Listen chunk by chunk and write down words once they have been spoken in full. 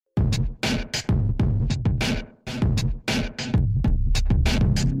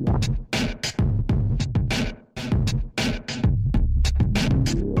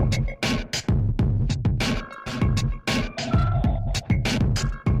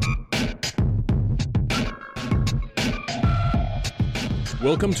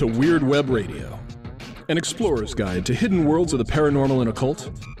Welcome to Weird Web Radio, an explorer's guide to hidden worlds of the paranormal and occult,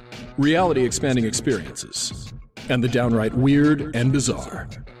 reality-expanding experiences, and the downright weird and bizarre.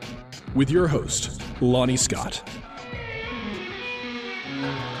 With your host, Lonnie Scott.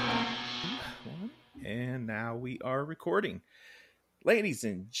 And now we are recording. Ladies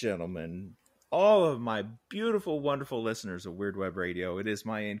and gentlemen, all of my beautiful, wonderful listeners of Weird Web Radio, it is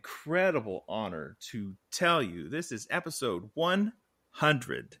my incredible honor to tell you this is episode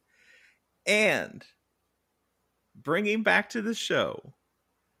 100. And bringing back to the show,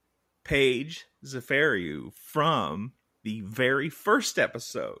 Paige Zaferiou from the very first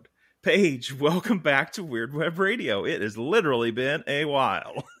episode. Paige, welcome back to Weird Web Radio. It has literally been a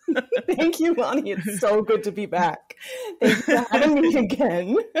while. Thank you, Lonnie. It's so good to be back. Thanks for having me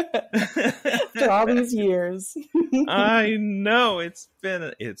again after all these years. I know it's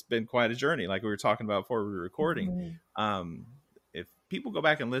been quite a journey, like we were talking about before we were recording. If people go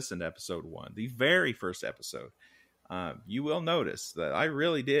back and listen to episode 1, the very first episode, you will notice that I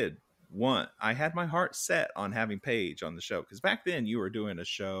really did I had my heart set on having Paige on the show, because back then you were doing a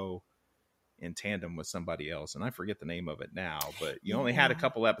show in tandem with somebody else, and I forget the name of it now, but you only had a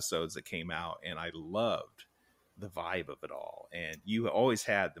couple episodes that came out, and I loved the vibe of it all, and you always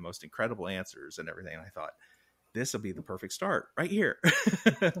had the most incredible answers and everything, and I thought, this will be the perfect start right here.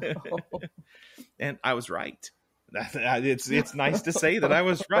 And I was right. It's nice to say that I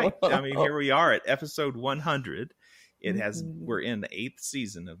was right. I mean, here we are at episode 100. We're in the 8th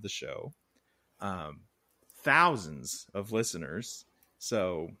season of the show. Thousands of listeners.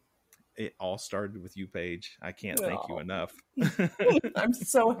 So it all started with you, Paige. I can't thank you enough. I'm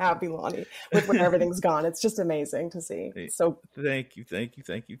so happy, Lonnie, with where everything's gone. It's just amazing to see. So thank you.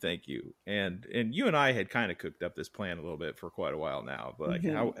 And you and I had kind of cooked up this plan a little bit for quite a while now. But like,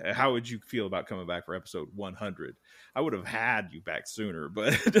 how would you feel about coming back for episode 100? I would have had you back sooner,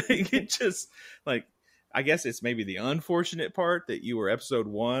 but it just like, I guess it's maybe the unfortunate part that you were episode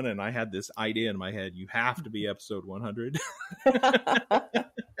 1 and I had this idea in my head, you have to be episode 100.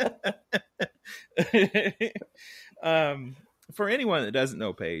 For anyone that doesn't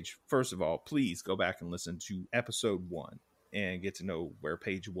know Paige, first of all, please go back and listen to episode 1 and get to know where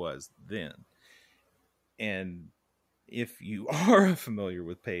Paige was then. And if you are familiar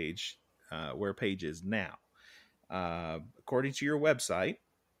with Paige, where Paige is now, according to your website,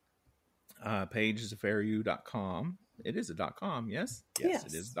 PaigeZaferiou.com. It is a .com, yes? Yes,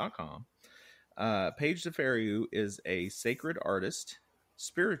 it is .com. Paige Zaferiou is a sacred artist,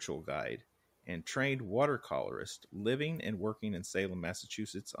 spiritual guide, and trained watercolorist living and working in Salem,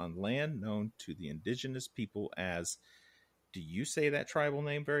 Massachusetts on land known to the indigenous people as, do you say that tribal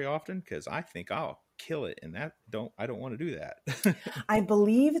name very often? Because I think I'll kill it, and I don't want to do that. I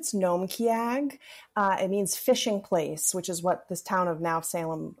believe it's Nomkiag. It means fishing place, which is what this town of now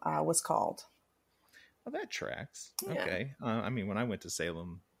Salem was called. Well, that tracks. Yeah. Okay. I mean, when I went to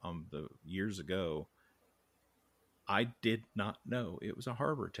Salem the years ago, I did not know it was a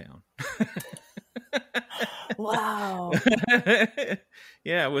harbor town. Wow.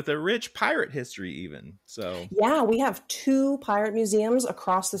 Yeah, with a rich pirate history even. So yeah, we have 2 pirate museums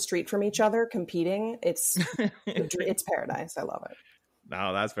across the street from each other competing. It's paradise. I love it.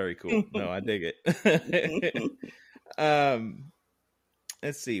 No, that's very cool. No, I dig it.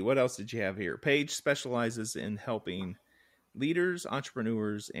 Let's see, what else did you have here? Paige specializes in helping leaders,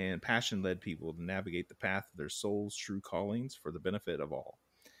 entrepreneurs, and passion-led people to navigate the path of their soul's true callings for the benefit of all.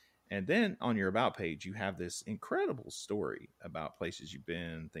 And then on your About page, you have this incredible story about places you've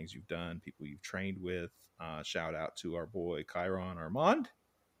been, things you've done, people you've trained with. Shout out to our boy, Chiron Armand.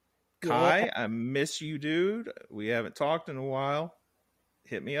 Kai, I miss you, dude. We haven't talked in a while.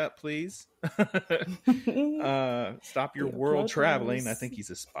 Hit me up, please. Stop your world traveling. I think he's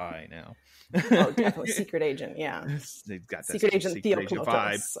a spy now. Oh, definitely secret agent. Yeah, he's got that secret agent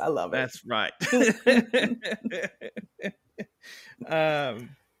vibe. I love it. That's right.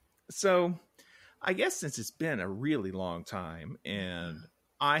 So, I guess since it's been a really long time, and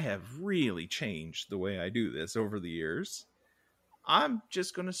I have really changed the way I do this over the years, I'm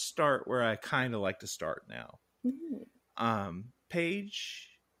just going to start where I kind of like to start now. Paige,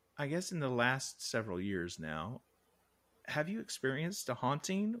 I guess in the last several years now, have you experienced a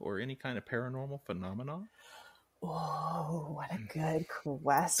haunting or any kind of paranormal phenomenon? Oh, what a good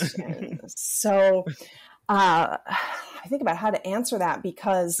question. So, how I think about how to answer that,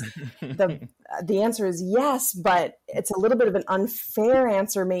 because the answer is yes, but it's a little bit of an unfair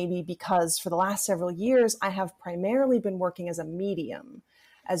answer maybe, because for the last several years, I have primarily been working as a medium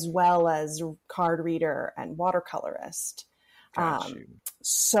as well as card reader and watercolorist.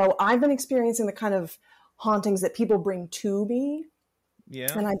 So I've been experiencing the kind of hauntings that people bring to me.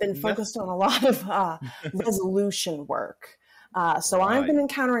 Yeah. And I've been focused on a lot of resolution work. So I've been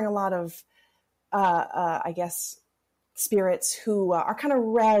encountering a lot of, I guess, spirits who are kind of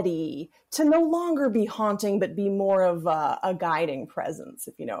ready to no longer be haunting, but be more of a guiding presence,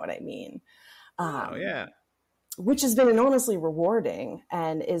 if you know what I mean. Which has been enormously rewarding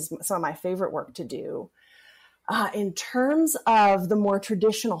and is some of my favorite work to do. In terms of the more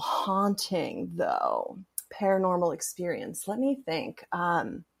traditional haunting, though, paranormal experience, let me think.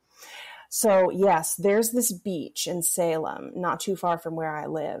 So yes, there's this beach in Salem, not too far from where I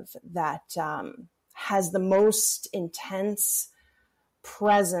live, that has the most intense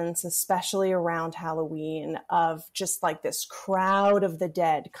presence, especially around Halloween, of just like this crowd of the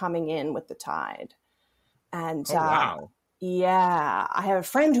dead coming in with the tide. And yeah, I have a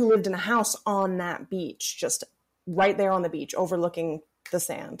friend who lived in a house on that beach, just right there on the beach, overlooking the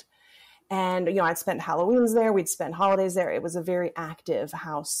sand. And, you know, I'd spent Halloweens there. We'd spend holidays there. It was a very active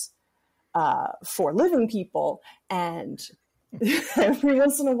house for living people. And every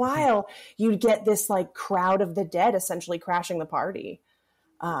once in a while, you'd get this like crowd of the dead essentially crashing the party,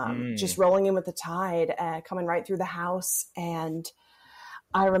 just rolling in with the tide, coming right through the house. And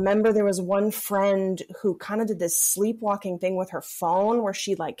I remember there was one friend who kind of did this sleepwalking thing with her phone, where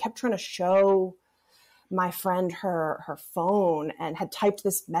she like kept trying to show my friend her phone and had typed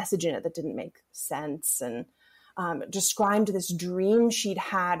this message in it that didn't make sense, and described this dream she'd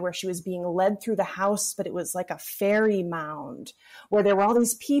had where she was being led through the house, but it was like a fairy mound where there were all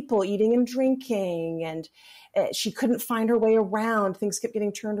these people eating and drinking, and she couldn't find her way around. Things kept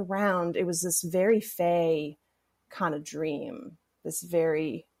getting turned around. It was this very fae kind of dream, this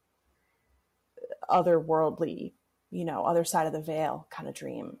very otherworldly, you know, other side of the veil kind of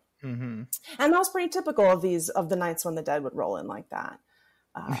dream. Mm-hmm. And that was pretty typical of the nights when the dead would roll in like that.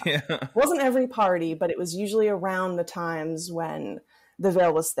 Wasn't every party, but it was usually around the times when the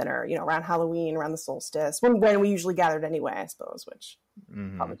veil was thinner, you know, around Halloween, around the solstice, when we usually gathered anyway, I suppose, which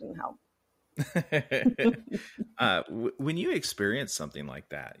probably didn't help. When you experience something like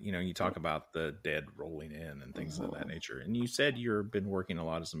that, you know, you talk about the dead rolling in and things of that nature, and you said you've been working a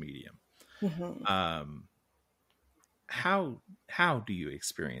lot as a medium. How do you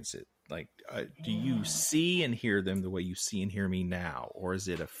experience it? Like, do you see and hear them the way you see and hear me now? Or is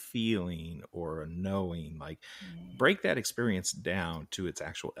it a feeling or a knowing? Like, break that experience down to its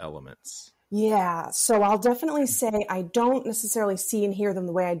actual elements. Yeah. So I'll definitely say I don't necessarily see and hear them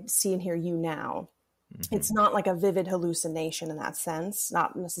the way I see and hear you now. It's not like a vivid hallucination in that sense,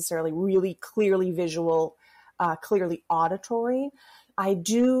 not necessarily really clearly visual, clearly auditory. I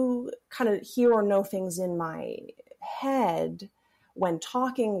do kind of hear or know things in my head when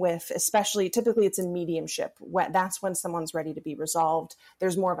talking with, especially typically it's in mediumship. That's when someone's ready to be resolved.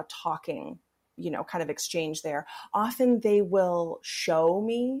 There's more of a talking, you know, kind of exchange there. Often they will show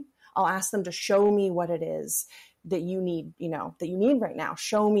me. I'll ask them to show me what it is that you need, you know, that you need right now.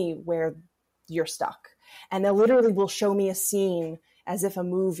 Show me where you're stuck. And they literally will show me a scene as if a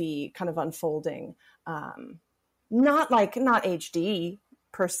movie kind of unfolding. Not HD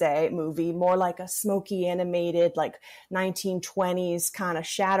per se movie, more like a smoky animated, like 1920s kind of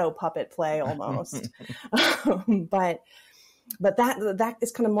shadow puppet play almost. But that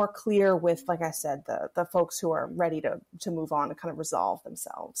is kind of more clear with, like I said, the folks who are ready to move on and kind of resolve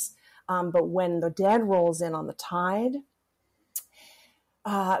themselves. But when the dead rolls in on the tide,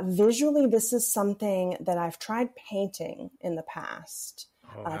 visually, this is something that I've tried painting in the past.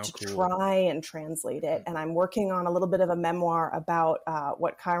 Try and translate it. And I'm working on a little bit of a memoir about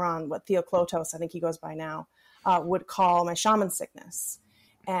what Theoklotos, I think he goes by now, would call my shaman sickness,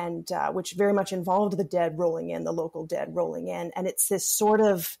 and which very much involved the dead rolling in, the local dead rolling in. And it's this sort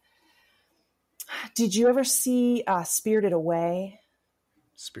of, did you ever see Spirited Away?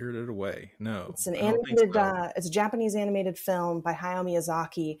 Spirited Away? No. It's an animated, it's a Japanese animated film by Hayao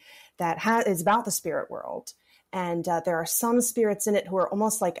Miyazaki that is about the spirit world. And there are some spirits in it who are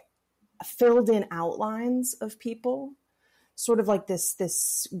almost like filled in outlines of people, sort of like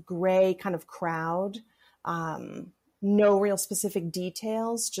this gray kind of crowd. No real specific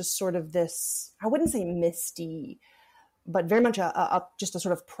details, just sort of this, I wouldn't say misty, but very much just a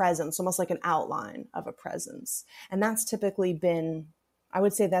sort of presence, almost like an outline of a presence. And that's typically been, I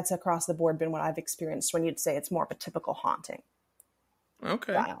would say that's across the board been what I've experienced when you'd say it's more of a typical haunting.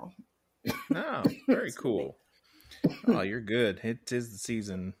 Okay. Style. Oh, very cool. Oh, you're good. It is the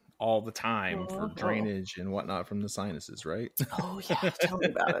season all the time for Uh-huh. drainage and whatnot from the sinuses, right? Oh yeah, tell me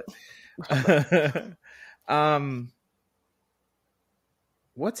about it. um,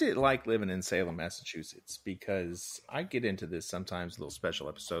 what's it like living in Salem, Massachusetts? Because I get into this sometimes, little special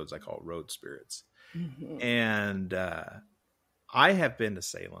episodes I call Road Spirits. Mhm. And I have been to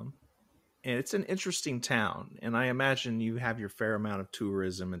Salem, and it's an interesting town. And I imagine you have your fair amount of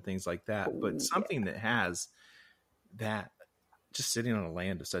tourism and things like that. But Oh, something that has that just sitting on a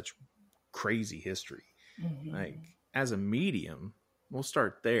land of such crazy history, like mhm. as a medium, we'll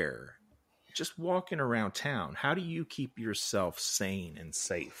start there. Just walking around town, how do you keep yourself sane and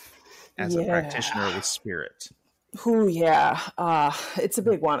safe as a practitioner Yeah. with spirit? Oh yeah, it's a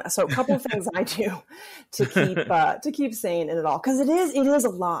big one. So a couple of things I do to keep sane in it all, because it is a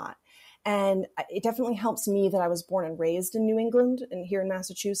lot, and it definitely helps me that I was born and raised in New England and here in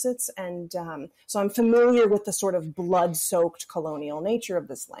Massachusetts, and so I'm familiar with the sort of blood-soaked colonial nature of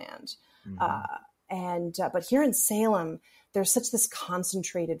this land. Mm-hmm. Uh, and but here in Salem, there's such this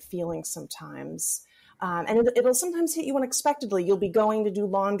concentrated feeling sometimes. And it'll sometimes hit you unexpectedly. You'll be going to do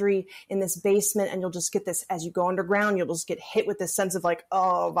laundry in this basement, and you'll just get this, as you go underground, you'll just get hit with this sense of like,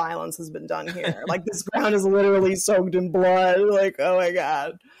 oh, violence has been done here. Like this ground is literally soaked in blood. Like, oh my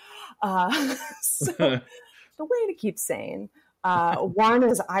God. So the way to keep sane, one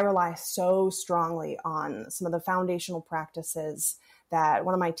is I rely so strongly on some of the foundational practices that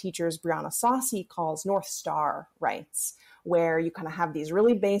one of my teachers, Brianna Saucy, calls North Star rites, where you kind of have these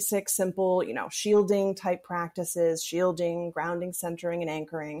really basic, simple, shielding type practices, shielding, grounding, centering, and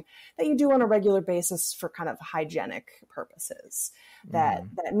anchoring that you do on a regular basis for kind of hygienic purposes that,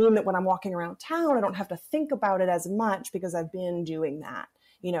 Mm-hmm. that mean that when I'm walking around town, I don't have to think about it as much because I've been doing that,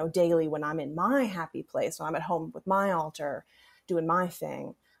 daily when I'm in my happy place, when I'm at home with my altar, doing my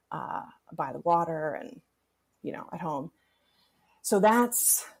thing by the water and, at home. So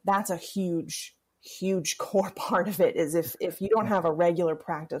that's a huge core part of it, is if you don't have a regular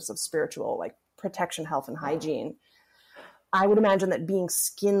practice of spiritual, like protection, health, and hygiene, I would imagine that being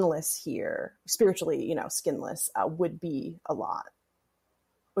skinless here, spiritually, skinless, would be a lot,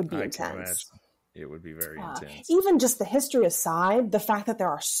 would be I can imagine intense. it would be very intense. Even just the history aside, the fact that there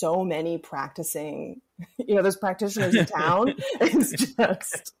are so many practicing, there's practitioners in town, it's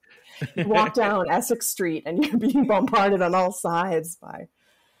just, you walk down Essex Street and you're being bombarded on all sides by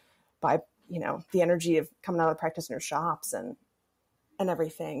the energy of coming out of the practitioner shops and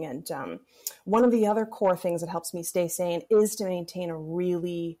everything. And one of the other core things that helps me stay sane is to maintain a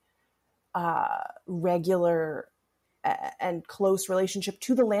really regular and close relationship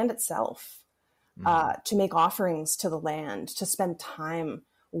to the land itself, to make offerings to the land, to spend time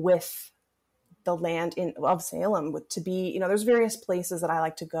with the land of Salem, to be, there's various places that I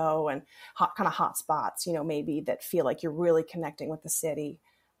like to go, and kind of hot spots, maybe that feel like you're really connecting with the city,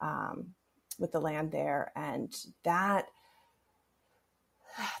 with the land there. And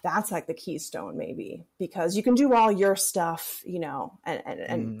that's like the keystone, maybe, because you can do all your stuff,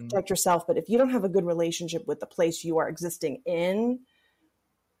 and protect yourself. But if you don't have a good relationship with the place you are existing in,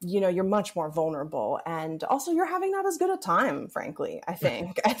 you're much more vulnerable. And also you're having not as good a time, frankly. I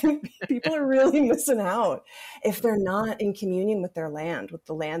think people are really missing out if they're not in communion with their land, with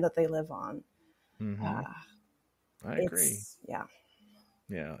the land that they live on. Mm-hmm. I agree. Yeah.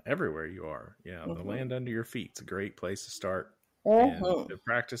 Yeah. Everywhere you are. Yeah. Mm-hmm. The land under your feet's a great place to start. Mm-hmm. And the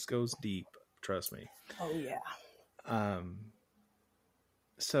practice goes deep. Trust me. Oh yeah.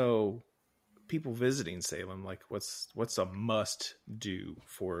 So people visiting Salem, like what's a must do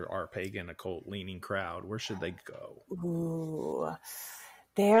for our pagan occult leaning crowd? Where should they go? Ooh,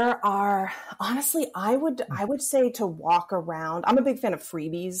 there are, honestly, I would say to walk around. I'm a big fan of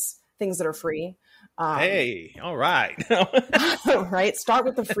freebies, things that are free. Hey, all right. Right. Start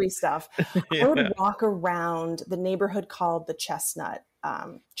with the free stuff. Yeah. I would walk around the neighborhood called the Chestnut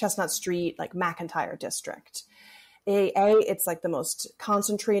Street, like McIntyre district. It's like the most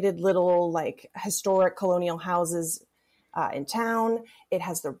concentrated little like historic colonial houses in town. It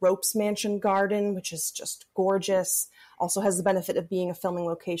has the Ropes Mansion Garden, which is just gorgeous. Also has the benefit of being a filming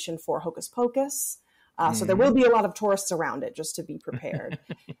location for Hocus Pocus. So there will be a lot of tourists around it, just to be prepared.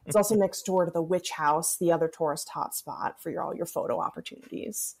 It's also next door to the Witch House, the other tourist hotspot for all your photo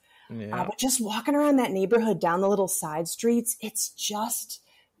opportunities. Yeah. But just walking around that neighborhood down the little side streets, it's just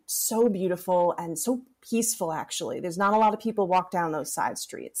so beautiful and so peaceful, actually. There's not a lot of people walk down those side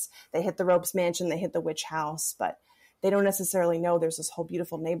streets. They hit the Ropes Mansion, they hit the Witch House, but they don't necessarily know there's this whole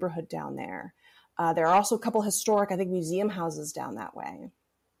beautiful neighborhood down there. There are also a couple historic, I think, museum houses down that way.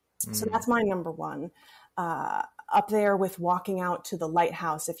 So that's my number one. Up there with walking out to the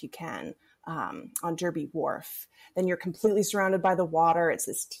lighthouse if you can. on Derby Wharf. Then you're completely surrounded by the water. It's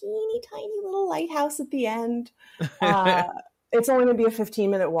this teeny tiny little lighthouse at the end. It's only going to be a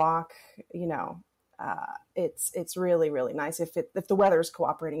 15-minute walk. It's really, really nice if the weather is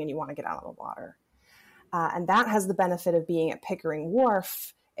cooperating and you want to get out on the water. And that has the benefit of being at Pickering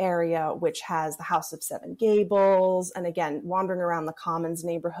Wharf area, which has the House of Seven Gables. And again, wandering around the Commons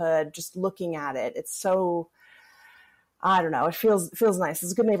neighborhood, just looking at it, it's so, I don't know, it feels nice.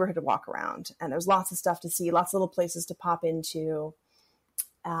 It's a good neighborhood to walk around. And there's lots of stuff to see, lots of little places to pop into.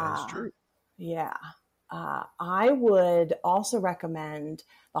 That's true. Yeah. I would also recommend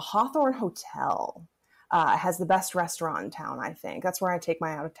the Hawthorne Hotel. Has the best restaurant in town, I think. That's where I take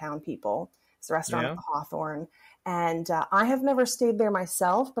my out-of-town people. It's the restaurant at the Hawthorne. And I have never stayed there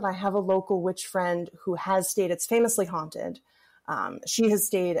myself, but I have a local witch friend who has stayed. It's famously haunted. She has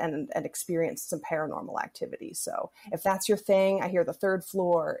stayed and experienced some paranormal activity. So if that's your thing, I hear the third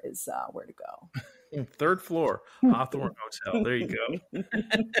floor is where to go. Third floor, Hawthorne Hotel. There you go.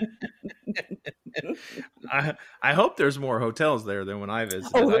 I hope there's more hotels there than when I visited.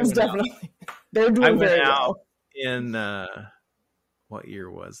 Oh, there's definitely. They're doing very well. In what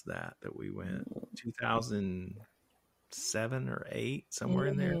year was that we went? 2007 or 8, somewhere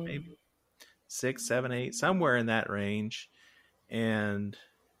in there, maybe 6, 7, 8, somewhere in that range. And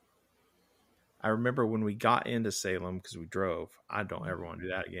I remember when we got into Salem, because we drove. I don't ever want to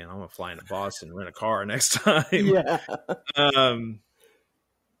do that again. I'm gonna fly into Boston and rent a car next time. Yeah.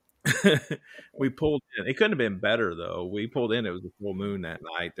 We pulled in. It couldn't have been better though. We pulled in. It was a full moon that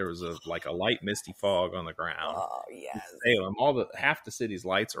night. There was a light misty fog on the ground. Oh yes. Salem, half the city's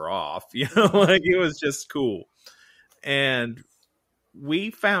lights are off. Like it was just cool. And we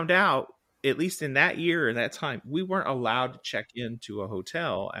found out, at least in that year and that time, we weren't allowed to check into a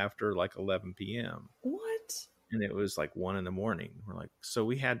hotel after like 11 p.m. What? And it was like 1 a.m. We're like, so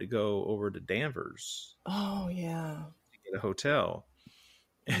we had to go over to Danvers. Oh yeah. To get a hotel.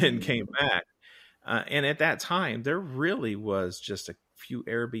 And came back. And at that time, there really was just a few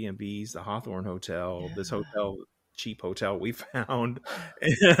Airbnbs, the Hawthorne Hotel, this cheap hotel we found.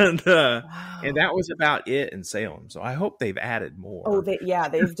 And that was about it in Salem. So I hope they've added more. Oh,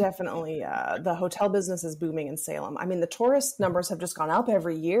 they've definitely, the hotel business is booming in Salem. I mean, the tourist numbers have just gone up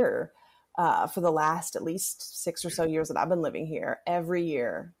every year for the last at least 6 or so years that I've been living here. Every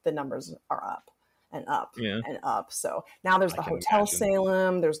year, the numbers are up. And up and up. So now there's the Hotel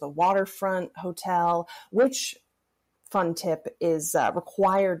Salem, there's the Waterfront Hotel, which, fun tip, is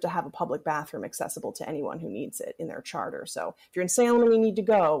required to have a public bathroom accessible to anyone who needs it in their charter. So if you're in Salem and you need to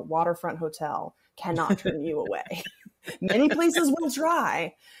go, Waterfront Hotel cannot turn you away. Many places will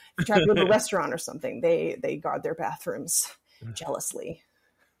try. If you try to go to a restaurant or something, they guard their bathrooms jealously.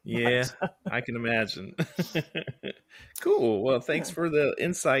 Yeah, I can imagine. Cool. Well, thanks for the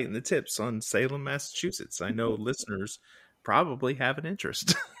insight and the tips on Salem, Massachusetts. I know listeners probably have an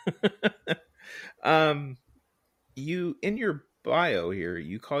interest. You, in your bio here,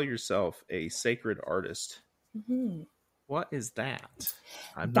 you call yourself a sacred artist. Mm-hmm. What is that?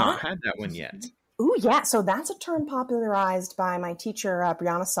 I've not had that one yet. Ooh, yeah. So that's a term popularized by my teacher,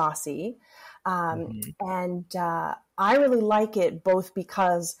 Brianna Saucy. And I really like it both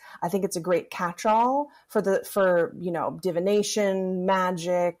because I think it's a great catch-all for divination,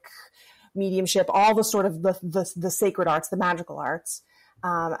 magic, mediumship, all the sort of the sacred arts, the magical arts.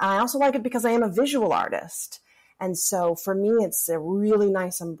 And I also like it because I am a visual artist. And so for me, it's a really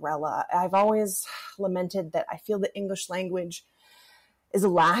nice umbrella. I've always lamented that I feel the English language is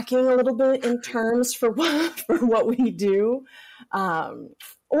lacking a little bit in terms for what we do.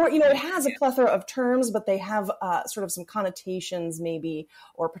 Or, it has a plethora of terms, but they have sort of some connotations maybe,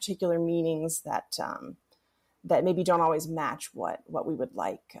 or particular meanings that maybe don't always match what we would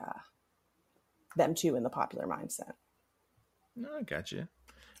like them to in the popular mindset. No, I got you.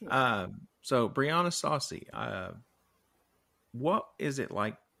 So Brianna Saucy, what is it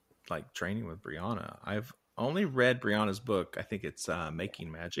like training with Brianna? I've only read Brianna's book. I think it's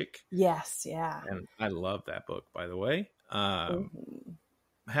Making Magic. Yes, yeah. And I love that book, by the way.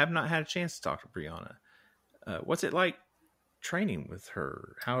 Have not had a chance to talk to Brianna. What's it like training with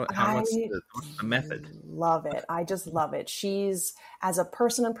her? What's the method? Love it. I just love it. She's, as a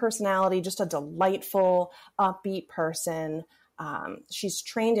person and personality, just a delightful, upbeat person. She's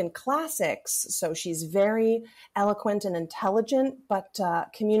trained in classics, so she's very eloquent and intelligent, but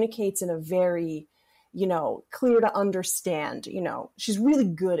communicates in a very, clear to understand. She's really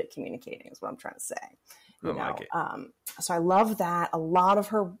good at communicating is what I'm trying to say. Like it. So I love that. A lot of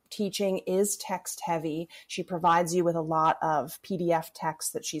her teaching is text heavy. She provides you with a lot of PDF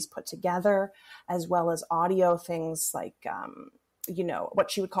text that she's put together, as well as audio things like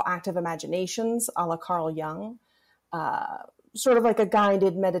what she would call active imaginations, a la Carl Jung, sort of like a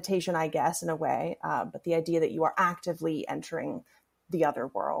guided meditation, I guess, in a way. But the idea that you are actively entering the other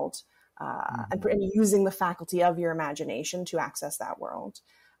world and using the faculty of your imagination to access that world.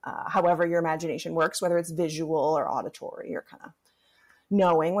 However your imagination works, whether it's visual or auditory or kind of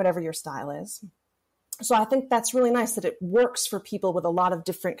knowing, whatever your style is. So I think that's really nice that it works for people with a lot of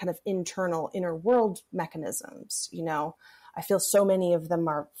different kind of internal inner world mechanisms. I feel so many of them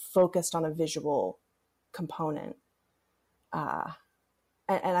are focused on a visual component. And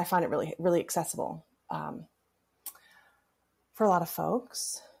I find it really, really accessible for a lot of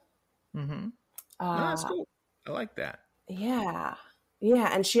folks. Mm-hmm. That's cool. I like that. Yeah. Yeah.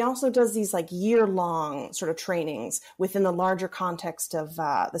 And she also does these like year-long sort of trainings within the larger context of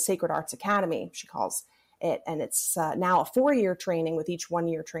the Sacred Arts Academy, she calls it. And it's now a 4-year training with each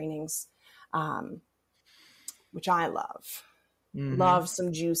 1-year trainings, which I love. Mm-hmm. Love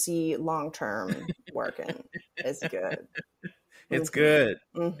some juicy long-term working. It's good. It's good.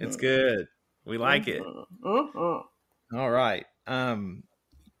 Mm-hmm. It's good. We like it. Mm-hmm. All right.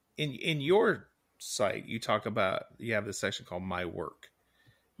 In your site, you have this section called My Work,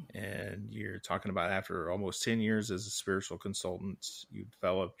 and you're talking about after almost 10 years as a spiritual consultant, you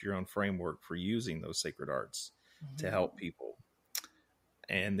developed your own framework for using those sacred arts to help people.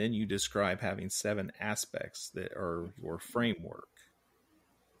 And then you describe having 7 aspects that are your framework.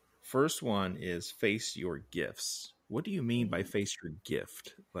 First one is face your gifts. What do you mean by face your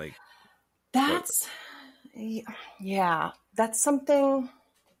gift? Like that's something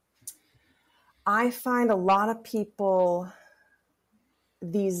I find a lot of people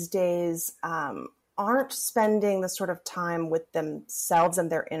these days aren't spending the sort of time with themselves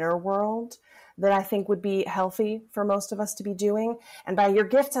and their inner world that I think would be healthy for most of us to be doing. And by your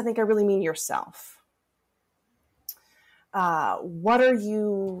gifts, I think I really mean yourself. What are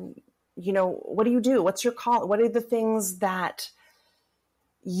you, what do you do? What's your call? What are the things that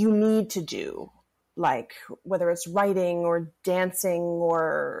you need to do? Like whether it's writing or dancing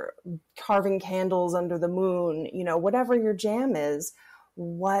or carving candles under the moon, whatever your jam is,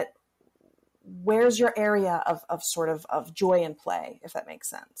 where's your area of sort of joy and play, if that makes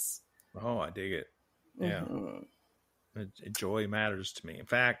sense? Oh, I dig it. Yeah. Mm-hmm. Joy matters to me. In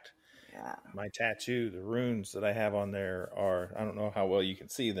fact, my tattoo, the runes that I have on there I don't know how well you can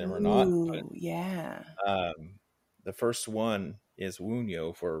see them or not. But, the first one is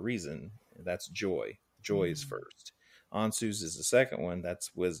Wunyo for a reason. That's joy. Joy is first. Ansu's is the second one.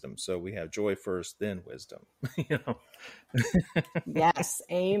 That's wisdom. So we have joy first, then wisdom. Yes.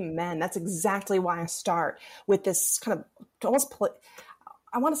 Amen. That's exactly why I start with this kind of almost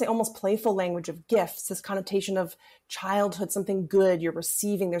playful language of gifts, this connotation of childhood, something good you're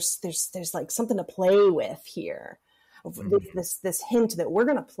receiving. There's like something to play with here. This hint that we're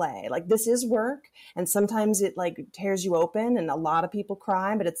going to play, like this is work. And sometimes it like tears you open and a lot of people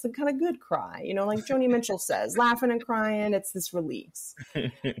cry, but it's the kind of good cry, like Joni Mitchell says, laughing and crying. It's this release.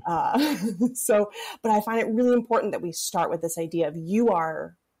 But I find it really important that we start with this idea of you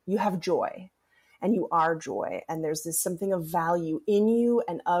have joy and you are joy. And there's something of value in you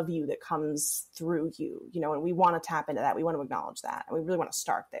and of you that comes through you, and we want to tap into that. We want to acknowledge that. And we really want to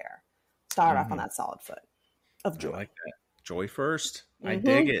start there, off on that solid foot. Of joy. I like that. Joy first. I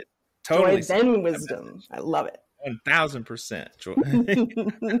dig it. Totally. Joy, then wisdom. I love it. 1000% joy.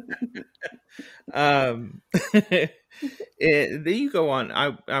 Then you go on.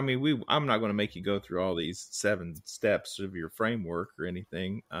 I mean, I'm not going to make you go through all these 7 steps of your framework or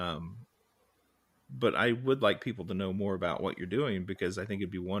anything. But I would like people to know more about what you're doing, because I think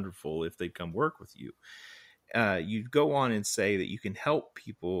it'd be wonderful if they'd come work with you. You go on and say that you can help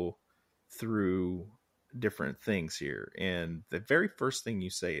people through different things here. And the very first thing you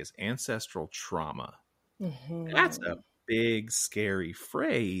say is ancestral trauma. Mm-hmm. That's a big, scary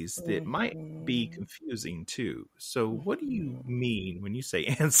phrase that might be confusing too. So what do you mean when you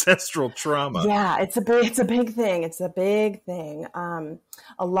say ancestral trauma? Yeah, it's a big thing. It's a big thing.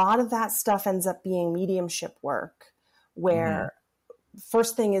 A lot of that stuff ends up being mediumship work where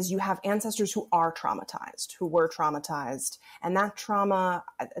first thing is you have ancestors who were traumatized. And that trauma,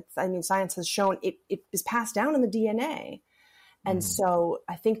 science has shown it is passed down in the DNA. And so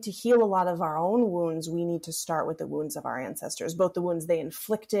I think to heal a lot of our own wounds, we need to start with the wounds of our ancestors, both the wounds they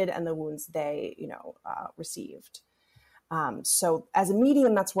inflicted and the wounds they, received. So as a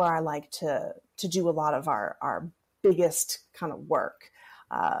medium, that's where I like to do a lot of our biggest kind of work.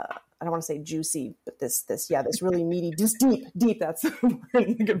 I don't want to say juicy, but this really meaty, just deep. That's the word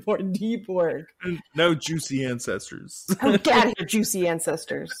I'm looking for. Deep work. No juicy ancestors. Oh, get out of here, juicy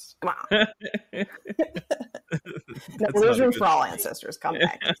ancestors. Come on. No, there's room for all ancestors. Come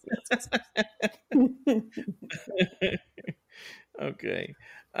back. Okay.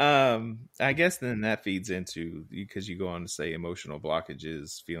 I guess then that feeds into, because you go on to say emotional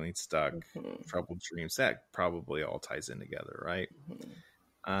blockages, feeling stuck, troubled dreams. That probably all ties in together, right?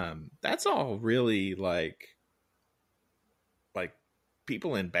 That's all really like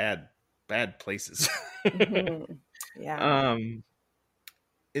people in bad places. Yeah.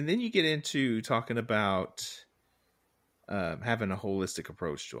 And then you get into talking about having a holistic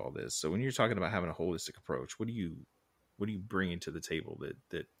approach to all this. So when you're talking about having a holistic approach, what do you bring to the table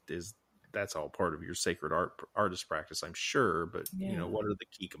that's all part of your sacred artist practice, I'm sure, but what are the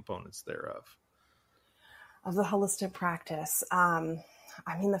key components thereof? Of the holistic practice? I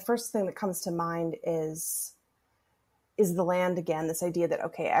mean, the first thing that comes to mind is the land again, this idea that,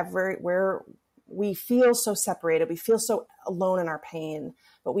 okay, everywhere we feel so separated, we feel so alone in our pain,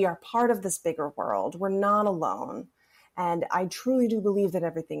 but we are part of this bigger world. We're not alone. And I truly do believe that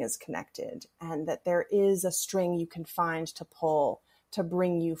everything is connected and that there is a string you can find to pull to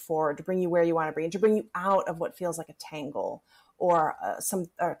bring you forward, to bring you where you want to be, to bring you out of what feels like a tangle or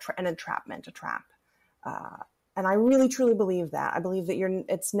an entrapment, a trap. And I really, truly believe that. I believe that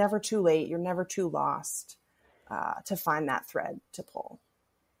it's never too late. You're never too lost to find that thread to pull.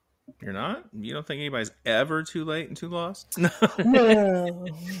 You're not? You don't think anybody's ever too late and too lost? No.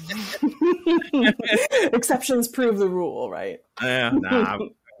 Exceptions prove the rule, right? Yeah, nah,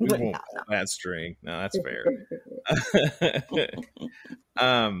 we won't pull that string. No, that's fair.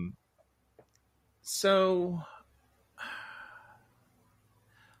 So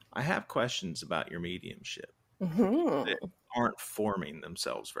I have questions about your mediumship that aren't forming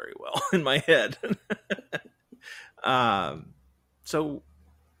themselves very well in my head. So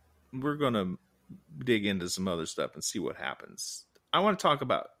we're going to dig into some other stuff and see what happens. I want to talk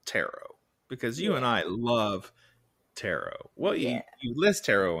about tarot because you and I love tarot. Well, you list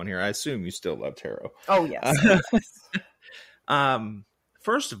tarot on here. I assume you still love tarot. Oh, yes.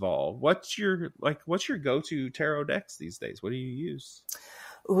 First of all, what's your go-to tarot decks these days? What do you use?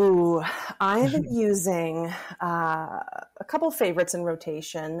 Ooh, I've been using a couple favorites in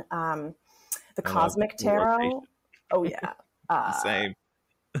rotation. The Cosmic Tarot. Oh, yeah. Same.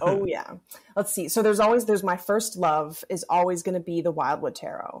 Oh, yeah. Let's see. So there's my first love is always going to be the Wildwood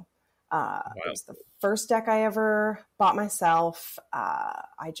Tarot. It was the first deck I ever bought myself.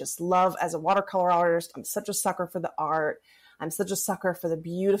 I just love, as a watercolor artist, I'm such a sucker for the art. I'm such a sucker for the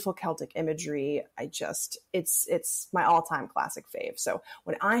beautiful Celtic imagery. It's my all-time classic fave. So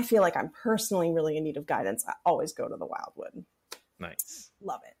when I feel like I'm personally really in need of guidance, I always go to the Wildwood. Nice.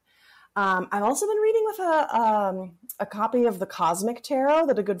 Love it. I've also been reading with a copy of the Cosmic Tarot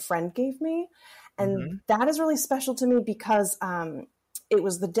that a good friend gave me. And that is really special to me because it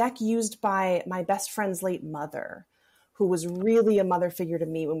was the deck used by my best friend's late mother, who was really a mother figure to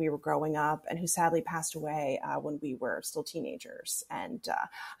me when we were growing up and who sadly passed away when we were still teenagers. And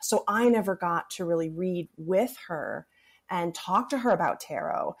so I never got to really read with her and talk to her about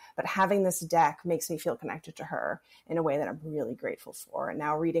tarot, but having this deck makes me feel connected to her in a way that I'm really grateful for. And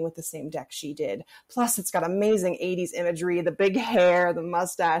now reading with the same deck she did. Plus it's got amazing 80s imagery, the big hair, the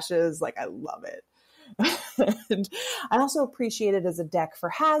mustaches, like I love it. And I also appreciate it as a deck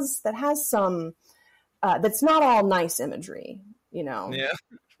that has some, that's not all nice imagery, you know? Yeah.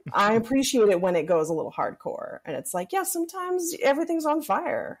 I appreciate it when it goes a little hardcore and it's like, yeah, sometimes everything's on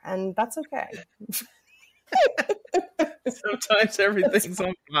fire and that's okay. Sometimes everything's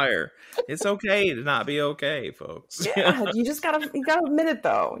on fire. It's okay to not be okay, folks. Yeah, you gotta admit it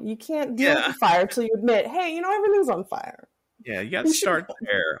though. You can't deal with the fire till you admit, hey, everything's on fire. Yeah, you got to start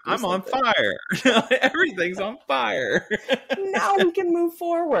there. I'm on fire. Everything's on fire. Now we can move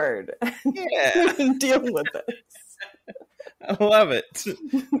forward. Yeah, deal with it. I love it.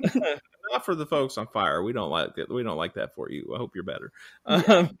 Not for the folks on fire. We don't like it. We don't like that for you. I hope you're better.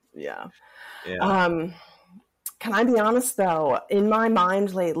 Yeah. Can I be honest, though? In my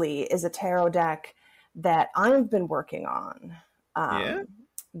mind lately is a tarot deck that I've been working on.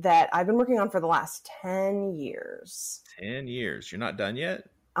 That I've been working on for the last 10 years. 10 years. You're not done yet?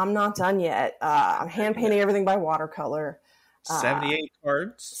 I'm not done yet. I'm hand painting everything by watercolor. 78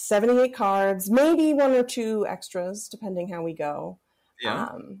 cards? 78 cards, maybe one or two extras, depending how we go. Yeah.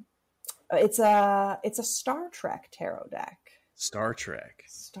 It's a Star Trek tarot deck. Star Trek.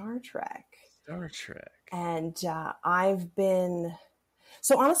 And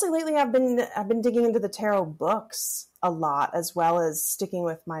so honestly, lately I've been digging into the tarot books a lot, as well as sticking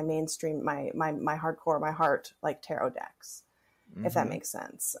with my mainstream, my hardcore, my heart, like tarot decks, if that makes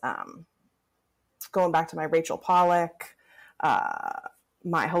sense. Going back to my Rachel Pollack,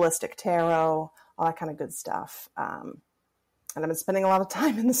 my holistic tarot, all that kind of good stuff. And I've been spending a lot of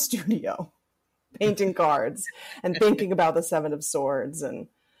time in the studio painting cards and thinking about the Seven of Swords and,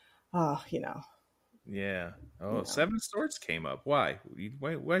 Yeah. Oh, Seven of Swords came up. Why?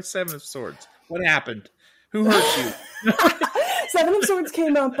 Why Seven of Swords? What happened? Who hurt you? Seven of Swords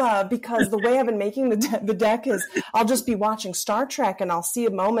came up because the way I've been making the deck is I'll just be watching Star Trek and I'll see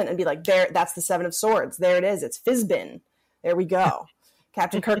a moment and be like, there, that's the Seven of Swords. There it is. It's Fizbin. There we go.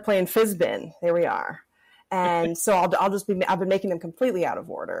 Captain Kirk playing Fizbin. There we are. And so I've been making them completely out of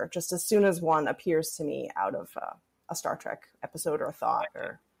order. Just as soon as one appears to me out of a Star Trek episode or a thought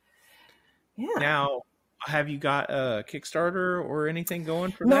Now, have you got a Kickstarter or anything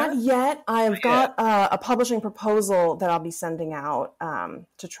going for that? Not yet. I've got yet. A publishing proposal that I'll be sending out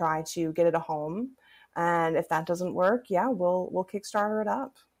to try to get it a home. And if that doesn't work, we'll Kickstarter it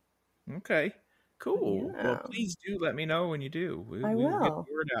up. Okay, cool. Yeah. Well, please do let me know when you do. I will. We'll get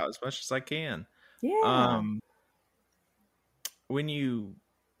the word out as much as I can. Yeah. When you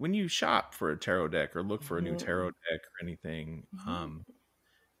shop for a tarot deck or look for a new tarot deck or anything,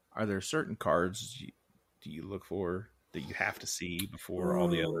 are there certain cards do you look for that you have to see before all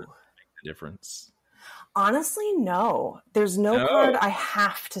the others make the difference? Honestly, no. There's no card I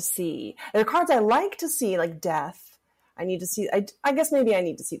have to see. There are cards I like to see, like Death. I need to see. I guess maybe I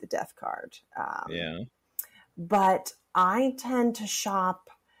need to see the Death card. But I tend to shop.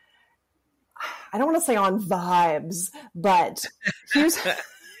 I don't want to say on vibes, but here's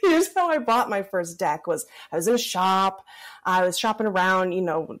how I bought my first deck. I was in a shop. I was shopping around,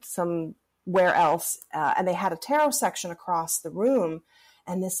 somewhere else, and they had a tarot section across the room,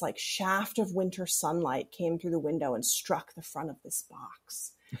 and this like shaft of winter sunlight came through the window and struck the front of this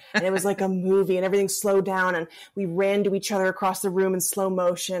box. And it was like a movie, and everything slowed down, and we ran to each other across the room in slow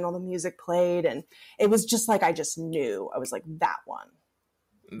motion. All the music played, and it was just like I just knew. I was like, that one.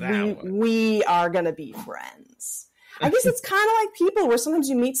 We are going to be friends. I guess it's kind of like people where sometimes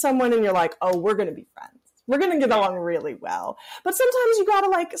you meet someone and you're like, oh, we're going to be friends. We're going to get along really well. But sometimes you got to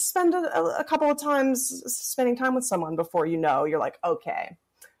like spend a couple of times spending time with someone before you're like, okay,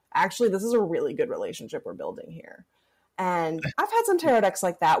 actually, this is a really good relationship we're building here. And I've had some tarot decks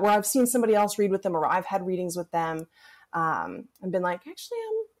like that where I've seen somebody else read with them or I've had readings with them and been like, actually,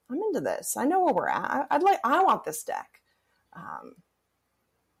 I'm into this. I know where we're at. I want this deck.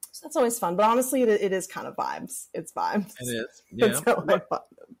 So that's always fun. But honestly, it is kind of vibes. It's vibes. It is. Yeah. That's how I find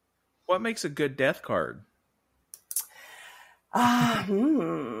them. What makes a good death card? How's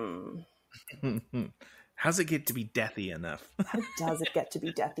it get to be deathy enough? How does it get to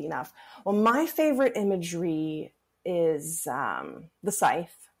be deathy enough? Well, my favorite imagery is the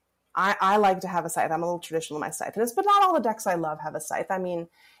scythe. I like to have a scythe. I'm a little traditional in my scythe. But not all the decks I love have a scythe. I mean,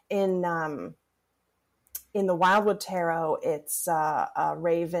 in the Wildwood Tarot, it's a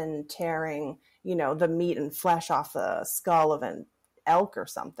raven tearing, the meat and flesh off the skull of an elk or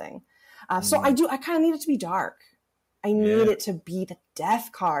something. So I kind of need it to be dark. I need it to be the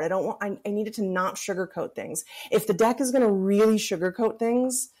death card. I need it to not sugarcoat things. If the deck is going to really sugarcoat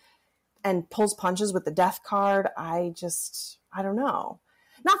things and pulls punches with the death card, I don't know.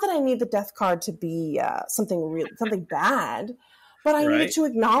 Not that I need the death card to be something bad, but I need to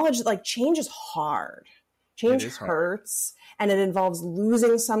acknowledge that like change is hard. Change hurts, and it involves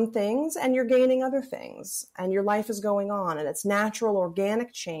losing some things and you're gaining other things, and your life is going on, and it's natural,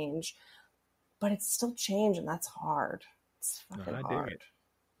 organic change, but it's still change, and that's hard. It's fucking hard. Dig it.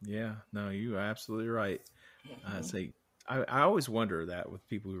 Yeah, no, you are absolutely right. I always wonder that with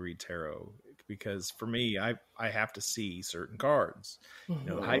people who read tarot, because for me, I have to see certain cards.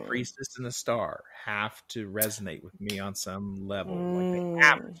 The High Priestess and the Star have to resonate with me on some level. Like they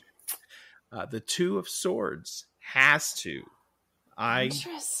have to. The Two of Swords has to.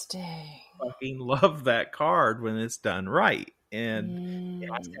 Interesting. Fucking love that card when it's done right. And it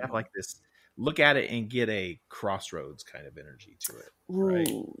has to have like this, look at it and get a crossroads kind of energy to it. Right?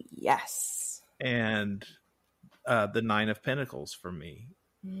 Ooh, yes. And the Nine of Pentacles for me.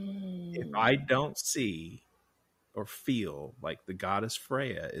 If I don't see or feel like the goddess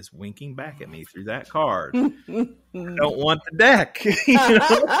Freya is winking back at me through that card, I don't want the deck.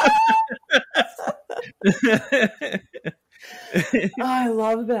 I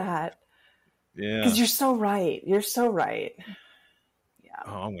love that. Yeah. Because you're so right. You're so right. Yeah.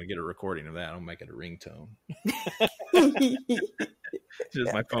 Oh, I'm going to get a recording of that. I'll make it a ringtone.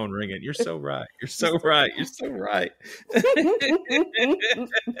 Just my phone ringing. You're so right. You're so right. You're so right.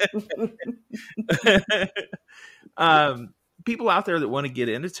 People out there that want to get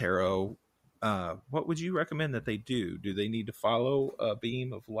into tarot, what would you recommend that they do? Do they need to follow a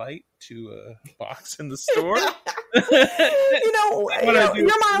beam of light to a box in the store? Your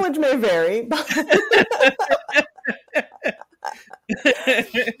mileage may vary.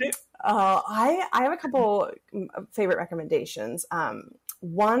 I have a couple favorite recommendations.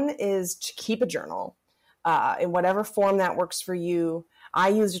 One is to keep a journal in whatever form that works for you. I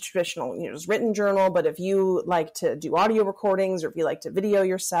use a traditional, just written journal, but if you like to do audio recordings, or if you like to video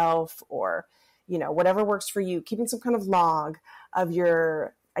yourself, or, whatever works for you, keeping some kind of log of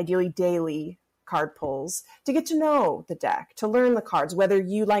your ideally daily card pulls to get to know the deck, to learn the cards, whether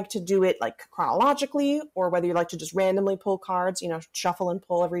you like to do it like chronologically or whether you like to just randomly pull cards, shuffle and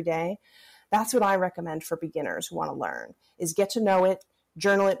pull every day. That's what I recommend for beginners who want to learn, is get to know it,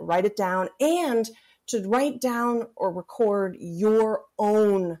 journal it, write it down, and to write down or record your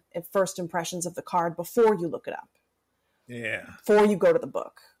own first impressions of the card before you look it up. Yeah. Before you go to the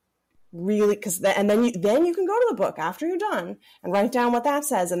book. Really, then you can go to the book after you're done and write down what that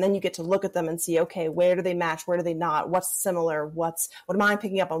says, and then you get to look at them and see, okay, where do they match? Where do they not? What's similar? What am I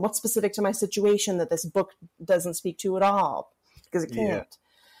picking up on? What's specific to my situation that this book doesn't speak to at all? Because it can't.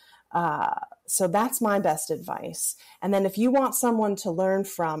 Yeah. So that's my best advice. And then if you want someone to learn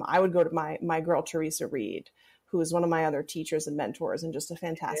from, I would go to my girl, Teresa Reed, who is one of my other teachers and mentors and just a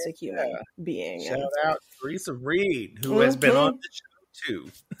fantastic human being. Shout out Teresa Reed, who has been on the show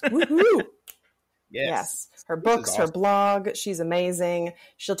too. Woo-hoo. Yes. Her books, awesome. Her blog, she's amazing.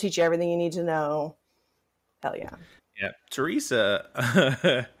 She'll teach you everything you need to know. Hell yeah. Yeah.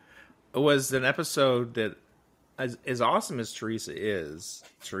 Teresa was an episode that, as awesome as Teresa is,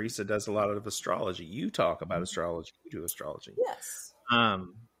 Teresa does a lot of astrology. You talk about astrology. You do astrology. Yes. I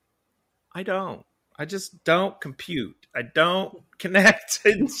don't. I just don't compute. I don't connect.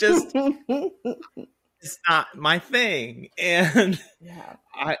 It's just, it's not my thing. And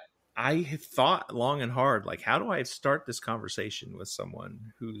I have thought long and hard, like, how do I start this conversation with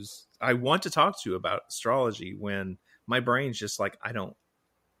someone who's I want to talk to about astrology when my brain's just like, I don't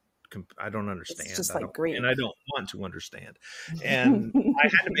understand. It's just like Greek. And I don't want to understand. And I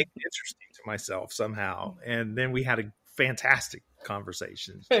had to make it interesting to myself somehow. And then we had a fantastic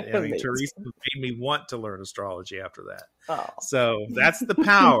conversation. I mean, Teresa made me want to learn astrology after that. Oh. So that's the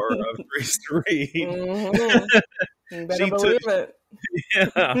power of Teresa Reed. Mm-hmm. You better believe it.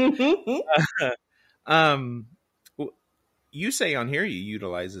 Yeah. You say on here you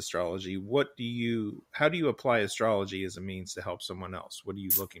utilize astrology. How do you apply astrology as a means to help someone else? What are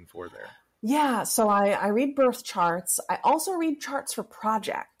you looking for there? Yeah, so I read birth charts. I also read charts for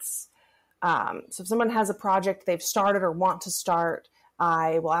projects. So if someone has a project they've started or want to start,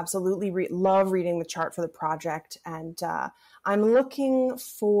 I will absolutely love reading the chart for the project. And I'm looking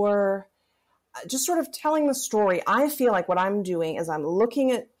for just sort of telling the story. I feel like what I'm doing is I'm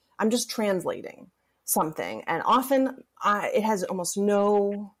just translating something. And often it has almost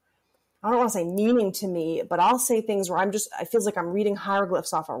no, I don't want to say meaning to me, but I'll say things where it feels like I'm reading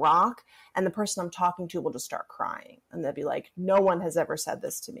hieroglyphs off a rock, and the person I'm talking to will just start crying. And they'll be like, no one has ever said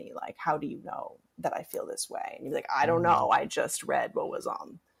this to me. Like, how do you know that I feel this way? And you're like, I don't know. I just read what was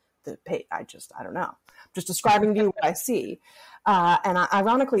on the page. I don't know. I'm just describing to you what I see. And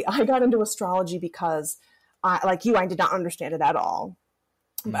ironically, I got into astrology because like you, I did not understand it at all.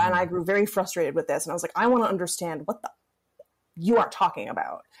 And I grew very frustrated with this. And I was like, I want to understand what you are talking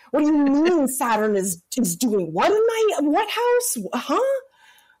about. What do you mean Saturn is doing what in what house? Huh?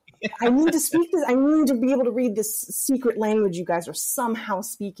 I need to speak this. I need to be able to read this secret language you guys are somehow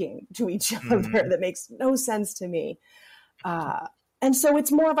speaking to each other that makes no sense to me. And so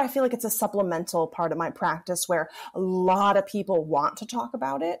it's more of, I feel like it's a supplemental part of my practice where a lot of people want to talk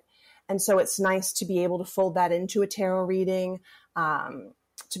about it. And so it's nice to be able to fold that into a tarot reading,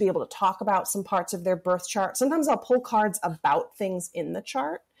 to be able to talk about some parts of their birth chart. Sometimes I'll pull cards about things in the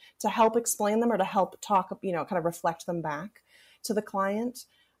chart to help explain them or to help talk, kind of reflect them back to the client,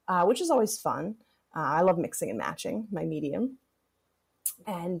 which is always fun. I love mixing and matching my medium.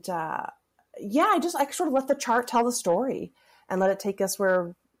 And I sort of let the chart tell the story and let it take us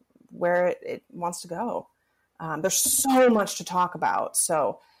where it wants to go. There's so much to talk about.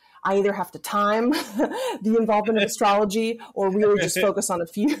 So I either have to time the involvement of astrology or really just focus on a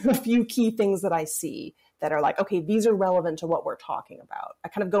few key things that I see that are like, okay, these are relevant to what we're talking about. I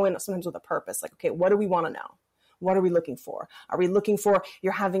kind of go in sometimes with a purpose, like, okay, what do we want to know? What are we looking for? Are we looking for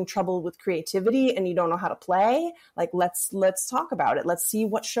you're having trouble with creativity and you don't know how to play? Like, let's talk about it. Let's see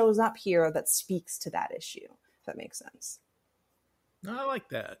what shows up here that speaks to that issue, if that makes sense. I like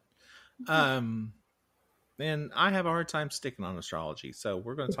that. And I have a hard time sticking on astrology, so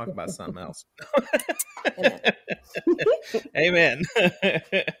we're going to talk about something else. Amen.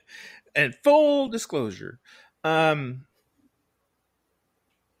 And full disclosure,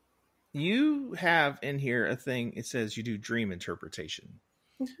 you have in here a thing. It says you do dream interpretation.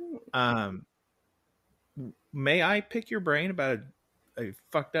 May I pick your brain about a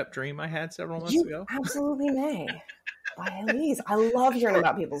fucked up dream I had several months ago? Absolutely may. By all means. I love hearing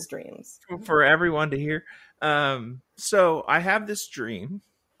about people's dreams. For everyone to hear. So I have this dream.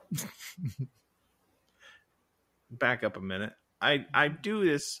 Back up a minute. I do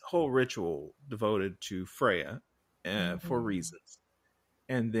this whole ritual devoted to Freya for reasons.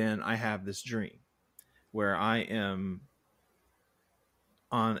 And then I have this dream where I am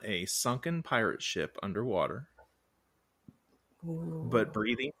on a sunken pirate ship underwater, but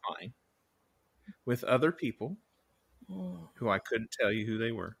breathing fine, with other people who I couldn't tell you who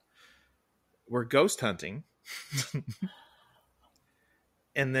they were. We're ghost hunting.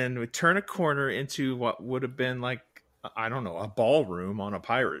 And then we turn a corner into what would have been like, I don't know, a ballroom on a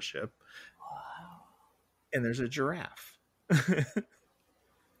pirate ship. Wow. And there's a giraffe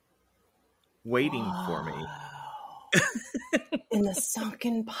waiting for me. In the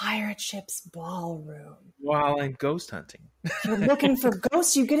sunken pirate ship's ballroom. While I'm ghost hunting. If you're looking for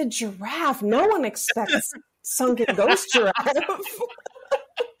ghosts, you get a giraffe. No one expects sunken ghost giraffe.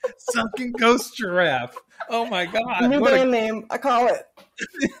 Sunken ghost giraffe. Oh my God. New band name. I call it.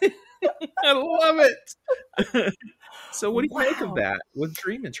 I love it. So what do you make of that with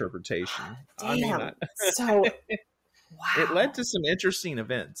dream interpretation? Damn. It led to some interesting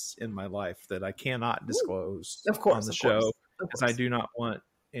events in my life that I cannot disclose on the show, because I do not want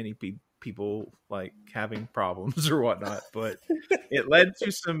any people like having problems or whatnot. But it led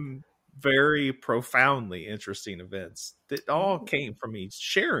to some very profoundly interesting events that all came from me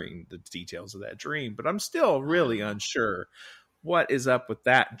sharing the details of that dream. But I'm still really unsure what is up with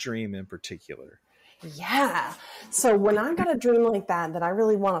that dream in particular. Yeah. So when I got a dream like that I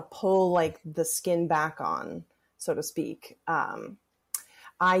really want to pull like the skin back on, so to speak,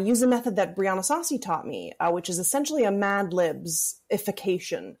 I use a method that Brianna Saucy taught me, which is essentially a Mad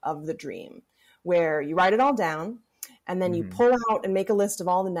Libs-ification of the dream, where you write it all down and then you pull out and make a list of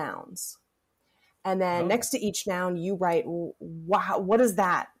all the nouns. And then next to each noun, you write, wow, what is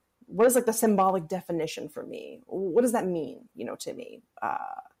that? What is like the symbolic definition for me? What does that mean, to me?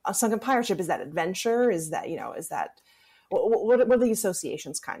 A sunken pirate ship, is that adventure? Is that, what are the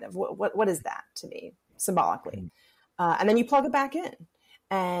associations kind of? What is that to me symbolically? And then you plug it back in.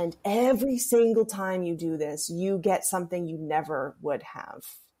 And every single time you do this, you get something you never would have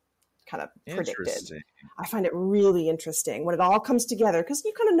kind of predicted. I find it really interesting when it all comes together, because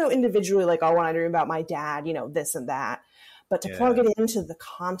you kind of know individually, like, oh, when I dream about my dad, this and that. But to plug it into the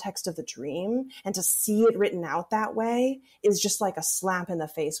context of the dream and to see it written out that way is just like a slap in the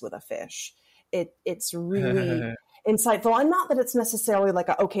face with a fish. It's really insightful. And not that it's necessarily like,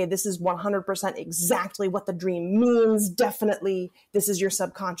 okay, this is 100% exactly what the dream means. Definitely, this is your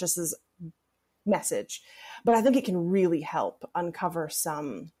subconscious's message. But I think it can really help uncover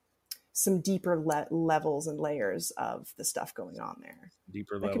some deeper levels and layers of the stuff going on there.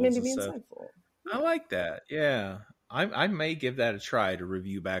 Deeper that levels can maybe be stuff. Insightful. I like that. Yeah. I may give that a try to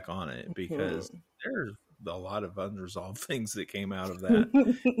review back on it, because there's a lot of unresolved things that came out of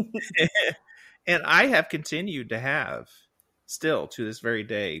that. And I have continued to have, still to this very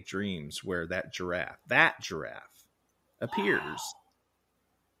day, dreams where that giraffe appears,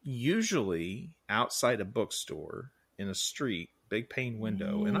 usually outside a bookstore in a street, big pane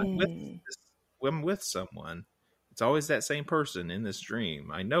window. And I'm with someone. It's always that same person in this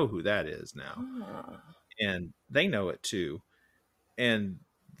dream. I know who that is now. And they know it too. And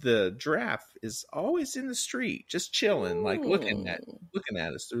the giraffe is always in the street, just chilling, like looking at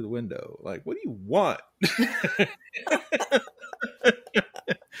us through the window. Like, what do you want?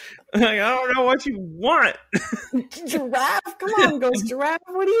 Like, I don't know what you want. Giraffe? Come on, ghost giraffe.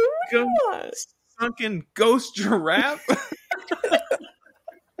 What do you want? Sunken ghost giraffe?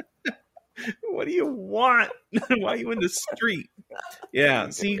 What do you want? Why are you in the street? Yeah,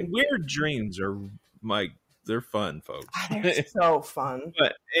 see, weird dreams are they're fun, folks. They're so fun.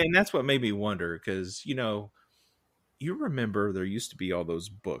 And that's what made me wonder, because, you remember there used to be all those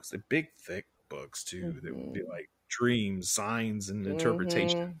books, the big, thick books, too, that would be like dreams, signs, and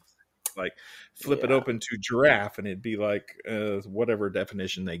interpretations. Like, flip it open to giraffe, and it'd be like whatever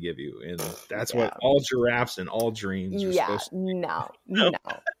definition they give you. And that's what all giraffes and all dreams are supposed to be.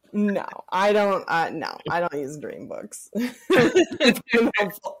 No, I don't use dream books. It's not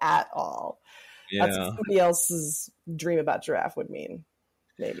helpful at all. Yeah. That's what somebody else's dream about giraffe would mean.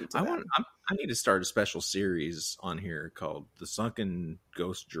 Maybe. I need to start a special series on here called the Sunken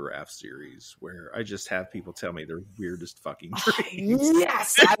Ghost Giraffe series, where I just have people tell me their weirdest fucking dreams.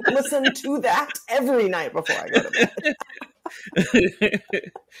 Yes, I listen to that every night before I go to bed.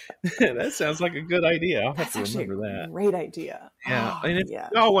 That sounds like a good idea. I'll have That's to remember that. Great idea. Yeah, Oh, and if yeah.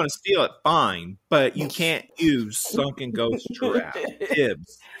 y'all want to steal it, fine, but you can't use Sunken Ghost Giraffe.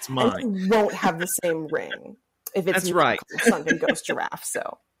 Dibs, it's mine. And it won't have the same ring if it's That's right. Sunken Ghost Giraffe.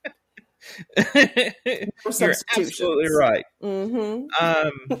 So you're absolutely right.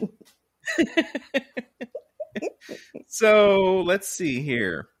 Mm-hmm. So let's see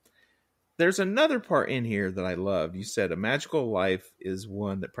here. There's another part in here that I loved. You said a magical life is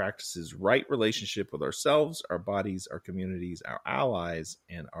one that practices right relationship with ourselves, our bodies, our communities, our allies,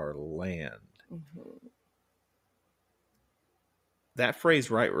 and our land. Mm-hmm. That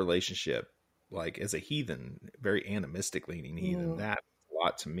phrase, right relationship, like as a heathen, very animistic leaning heathen, that means a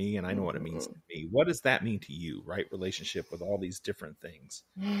lot to me, and I know what it means to me. What does that mean to you, right relationship with all these different things?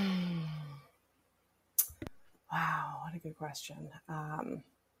 Wow, what a good question.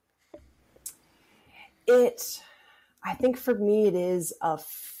 I think for me, it is a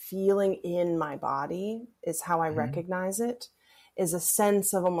feeling in my body is how I recognize it, is a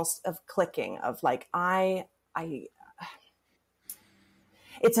sense of almost of clicking of like,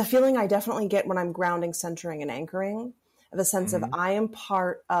 it's a feeling I definitely get when I'm grounding, centering, and anchoring, of a sense of I am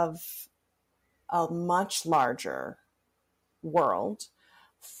part of a much larger world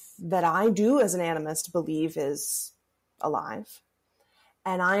that I do as an animist believe is alive.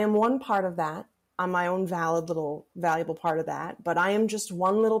 And I am one part of that. I'm my own valuable part of that. But I am just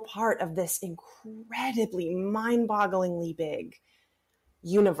one little part of this incredibly mind-bogglingly big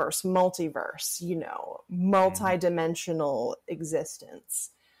universe, multiverse, multi-dimensional existence.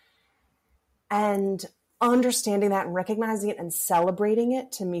 And understanding that and recognizing it and celebrating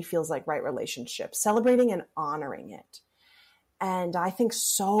it, to me, feels like right relationship, celebrating and honoring it. And I think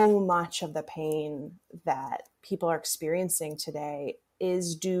so much of the pain that people are experiencing today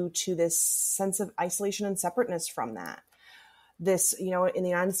is due to this sense of isolation and separateness from that. This, in the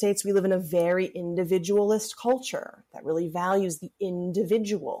United States, we live in a very individualist culture that really values the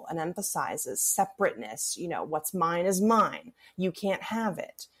individual and emphasizes separateness. What's mine is mine. You can't have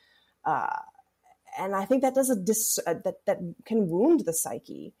it. And I think that does that can wound the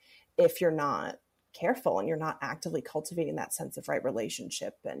psyche if you're not careful and you're not actively cultivating that sense of right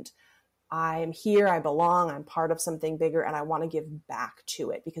relationship. And I'm here, I belong, I'm part of something bigger, and I want to give back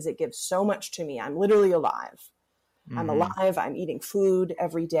to it because it gives so much to me. I'm literally alive. I'm alive. I'm eating food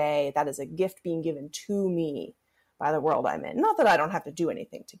every day. That is a gift being given to me by the world I'm in. Not that I don't have to do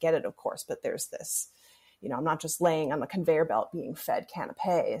anything to get it, of course, but there's this, I'm not just laying on the conveyor belt being fed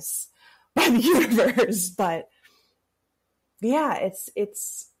canapes by the universe. But yeah,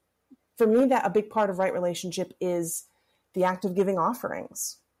 it's for me that a big part of right relationship is the act of giving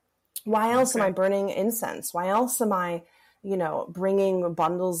offerings. Why else am I burning incense? Why else am I, bringing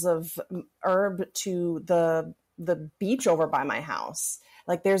bundles of herb to the beach over by my house?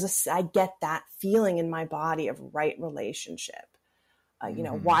 Like I get that feeling in my body of right relationship.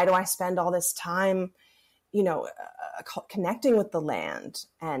 Why do I spend all this time, connecting with the land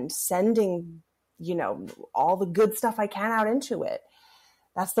and sending, all the good stuff I can out into it?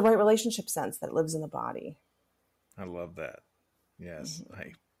 That's the right relationship sense that lives in the body. I love that. Yes,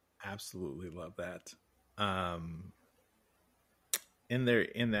 I absolutely love that. In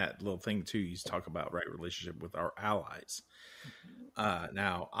that little thing too, you talk about right relationship with our allies.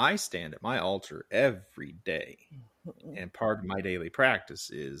 Now I stand at my altar every day, and part of my daily practice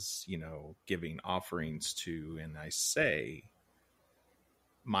is, giving offerings to, and I say,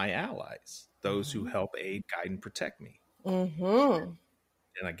 my allies, those who help aid, guide, and protect me.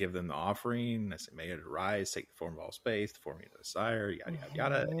 And I give them the offering. I say, may it arise, take the form of all space, the form of the desire, yada,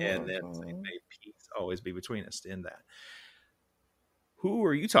 yada, yada. And then say, may peace always be between us in that. Who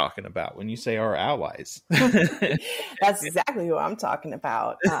are you talking about when you say our allies? That's exactly who I'm talking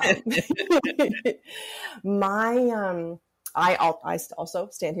about. I also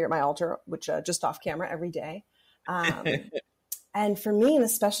stand here at my altar, which just off camera every day. And for me, and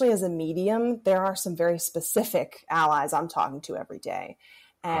especially as a medium, there are some very specific allies I'm talking to every day.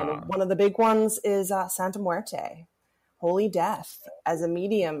 And one of the big ones is Santa Muerte, Holy Death. As a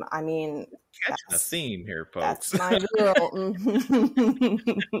medium, I mean... Catching a theme here, folks. That's my girl.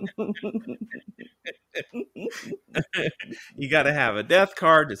 You got to have a death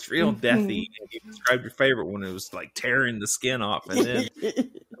card that's real deathy. You described your favorite one. It was like tearing the skin off. And then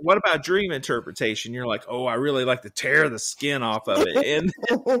what about dream interpretation? You're like, oh, I really like to tear the skin off of it. And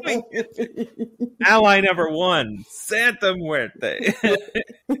ally number one, Santa Muerte.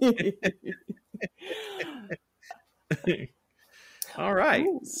 All right.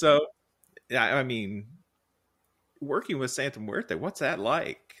 Ooh. So, I mean, working with Santa Muerte, what's that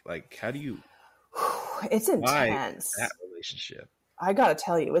like? Like, how do you It's Why intense. that relationship? I gotta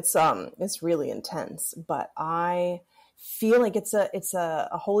tell you, it's really intense, but I feel like it's a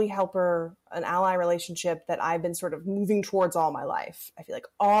holy helper, an ally relationship that I've been sort of moving towards all my life. I feel like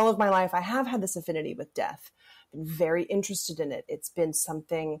all of my life I have had this affinity with death. I've been very interested in it. It's been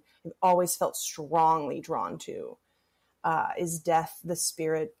something I've always felt strongly drawn to. Is death, the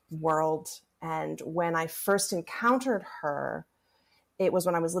spirit world. And when I first encountered her, it was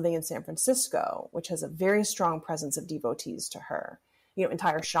when I was living in San Francisco, which has a very strong presence of devotees to her,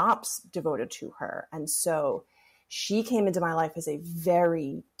 entire shops devoted to her. And so she came into my life as a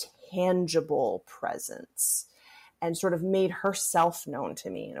very tangible presence and sort of made herself known to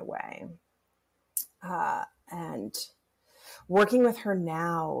me in a way. And working with her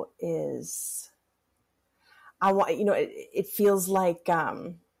now is, it feels like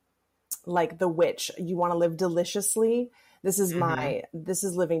the witch. You want to live deliciously. This is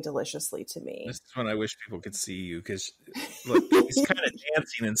living deliciously to me. This is when I wish people could see you, because look, she's kind of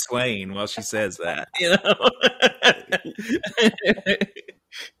dancing and swaying while she says that,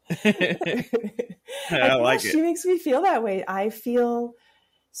 I like it. She makes me feel that way. I feel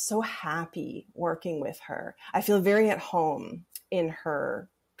so happy working with her. I feel very at home in her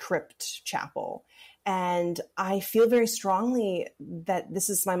crypt chapel. And I feel very strongly that this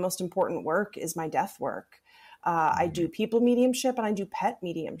is my most important work, is my death work. I do people mediumship and I do pet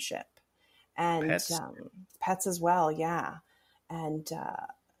mediumship, and pets as well. Yeah. And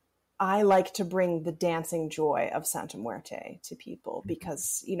I like to bring the dancing joy of Santa Muerte to people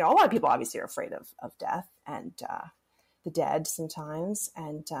because, a lot of people obviously are afraid of death and the dead sometimes.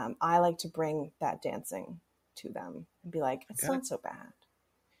 And I like to bring that dancing to them and be like, it's not so bad.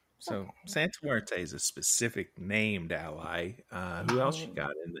 So Santa Muerte is a specific named ally. Who else you got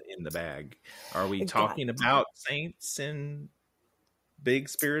in the bag? Are we talking about saints and big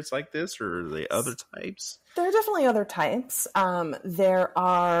spirits like this, or are they other types? There are definitely other types. There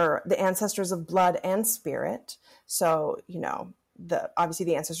are the ancestors of blood and spirit. So, obviously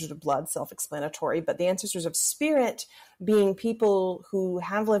the ancestors of blood, self-explanatory, but the ancestors of spirit being people who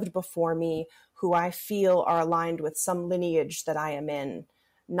have lived before me, who I feel are aligned with some lineage that I am in.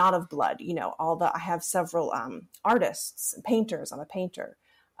 Not of blood, I have several artists, painters. I'm a painter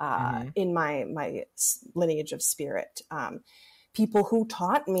in my lineage of spirit. People who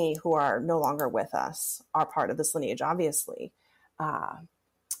taught me, who are no longer with us, are part of this lineage, obviously.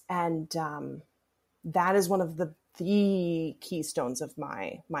 And that is one of the keystones of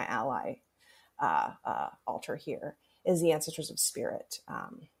my ally altar here, is the ancestors of spirit.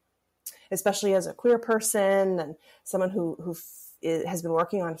 Especially as a queer person and someone who has been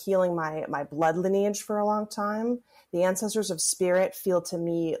working on healing my blood lineage for a long time. The ancestors of spirit feel to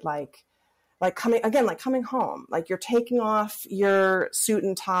me like coming home, like you're taking off your suit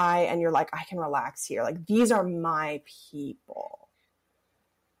and tie and you're like, I can relax here. Like, these are my people.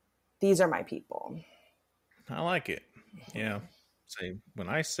 These are my people. I like it. Yeah. When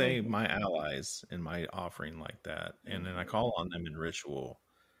I say my allies in my offering like that, and then I call on them in ritual,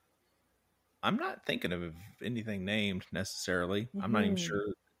 I'm not thinking of anything named necessarily. I'm not even sure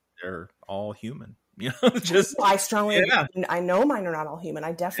they're all human. I strongly, I know mine are not all human.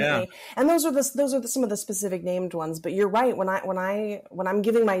 I definitely, and those are some of the specific named ones. But you're right. When I'm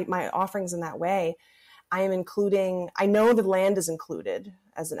giving my offerings in that way, I am including. I know the land is included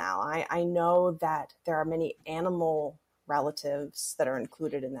as an ally. I know that there are many animal relatives that are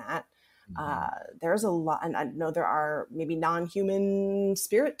included in that. There's a lot, and I know there are maybe non-human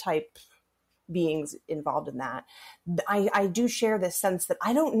spirit type beings involved in that. I do share this sense that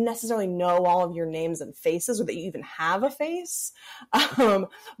I don't necessarily know all of your names and faces, or that you even have a face,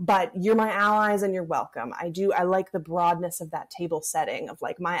 but you're my allies and you're welcome. I like the broadness of that table setting of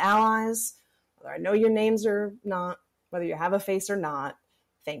like, my allies, whether I know your names or not, whether you have a face or not,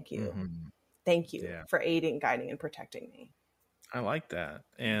 thank you. Thank you for aiding, guiding, and protecting me. I like that.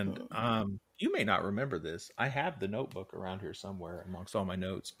 And you may not remember this. I have the notebook around here somewhere amongst all my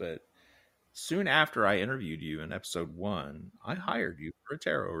notes, but soon after I interviewed you in episode 1, I hired you for a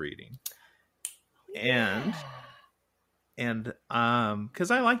tarot reading. And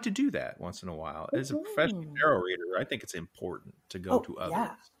because I like to do that once in a while. As a professional tarot reader, I think it's important to go to others.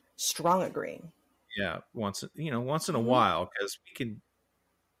 Yeah. Strong agree. Yeah. Once in a while, because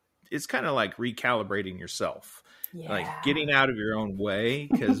it's kind of like recalibrating yourself. Like getting out of your own way,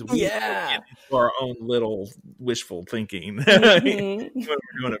 because we get into our own little wishful thinking when we're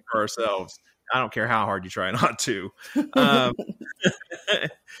doing it for ourselves. I don't care how hard you try not to.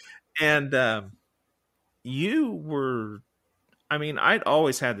 You were, I'd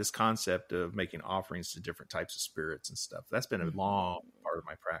always had this concept of making offerings to different types of spirits and stuff. That's been a long part part of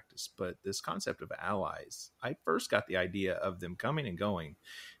my practice. But this concept of allies, I first got the idea of them coming and going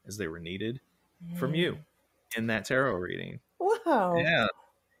as they were needed from you in that tarot reading. Wow. Yeah.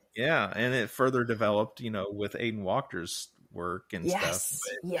 Yeah. And it further developed, with Aiden Walker's work and stuff,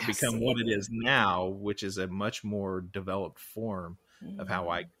 but to become what it is now, which is a much more developed form of how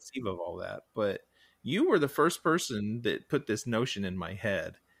I conceive of all that. But you were the first person that put this notion in my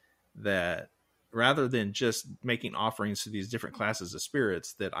head that rather than just making offerings to these different classes of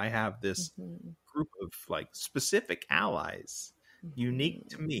spirits, that I have this group of like specific allies unique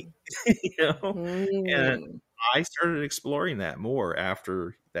to me, and I started exploring that more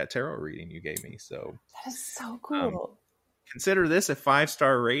after that tarot reading you gave me. So that is so cool. Consider this a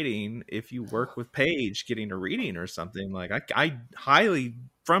 5-star rating if you work with Paige getting a reading or something. Like I highly,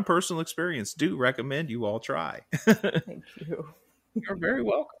 from personal experience, do recommend you all try. Thank you. You're very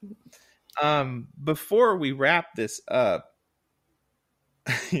welcome. Before we wrap this up,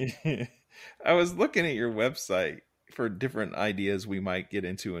 I was looking at your website for different ideas we might get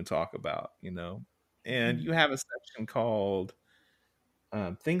into and talk about, and you have a section called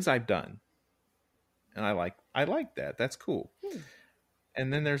things I've done. And I like that. That's cool.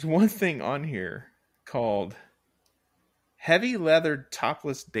 And then there's one thing on here called Heavy Leather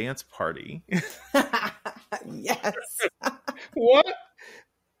Topless Dance Party. Yes. What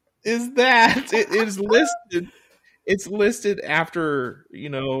is that? It is listed. It's listed after,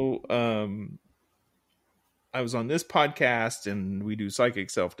 I was on this podcast and we do psychic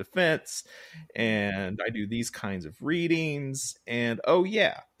self-defense and I do these kinds of readings. And oh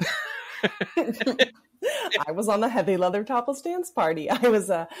yeah. I was on the Heavy Leather Topless Dance Party. I was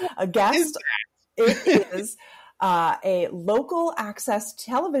a guest. It is a local access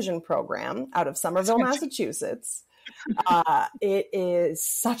television program out of Somerville, Massachusetts. It is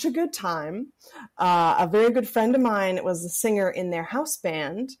such a good time. A very good friend of mine was a singer in their house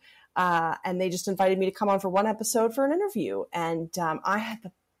band, and they just invited me to come on for one episode for an interview. And I had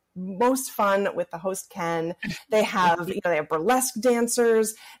the most fun with the host Ken. They have they have burlesque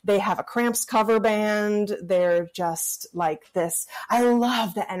dancers, they have a Cramps cover band. They're just like this. I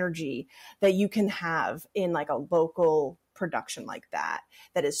love the energy that you can have in like a local production like that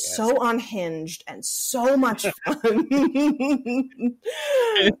is so unhinged and so much fun.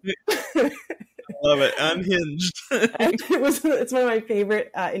 I love it. Unhinged. It's one of my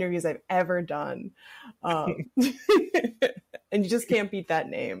favorite interviews I've ever done. And you just can't beat that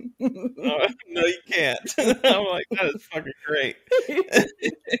name. No, you can't. I'm like, that is fucking great.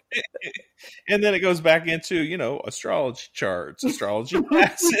 And then it goes back into, astrology charts, astrology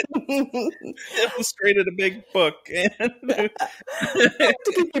classes, illustrated a big book. And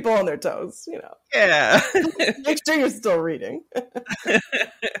to keep people on their toes, Yeah. Make sure you're still reading.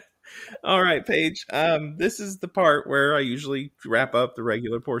 All right, Paige. This is the part where I usually wrap up the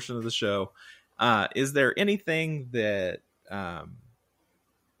regular portion of the show. Is there anything that I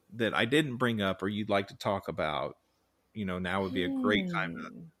didn't bring up or you'd like to talk about? Now would be a great time to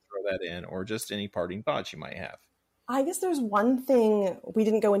throw that in, or just any parting thoughts you might have. I guess there's one thing we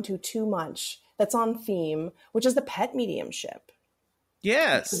didn't go into too much that's on theme, which is the pet mediumship.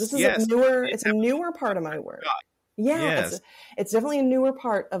 Yes. This is it's a newer part of my work. Yeah, yes. It's definitely a newer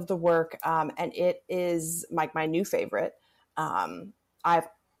part of the work, and it is my new favorite. I've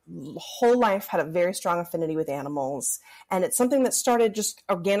whole life had a very strong affinity with animals, and it's something that started just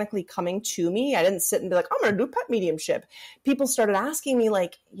organically coming to me. I didn't sit and be like, I'm going to do pet mediumship. People started asking me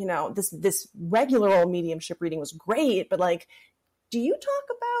like, this regular old mediumship reading was great, but like, do you talk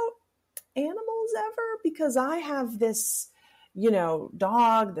about animals ever? Because I have this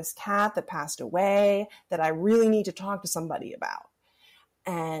dog, this cat that passed away that I really need to talk to somebody about.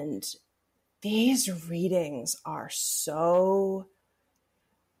 And these readings are so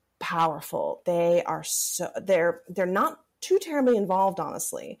powerful. They're not too terribly involved,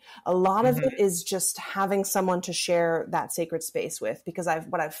 honestly. A lot of it is just having someone to share that sacred space with, because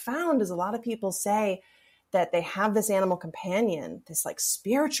what I've found is a lot of people say that they have this animal companion, this like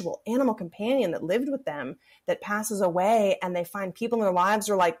spiritual animal companion that lived with them that passes away, and they find people in their lives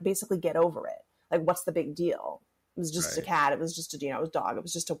are like, basically get over it. Like, what's the big deal? It was just a cat. It was just it was a dog. It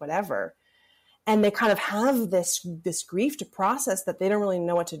was just a whatever. And they kind of have this grief to process that they don't really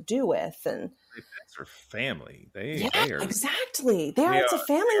know what to do with. And that's their family. They are exactly. It's a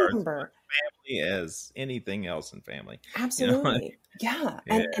family member. Family as anything else in family. Absolutely. Yeah.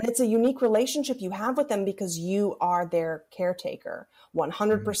 And it's a unique relationship you have with them because you are their caretaker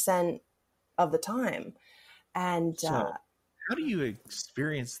 100% of the time. And so, how do you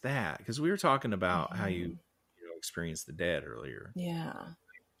experience that? Because we were talking about how you experience the dead earlier. Yeah.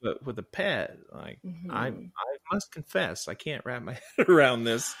 But with a pet, like I've must confess, I can't wrap my head around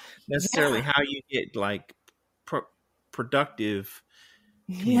this necessarily. Yeah. How you get like productive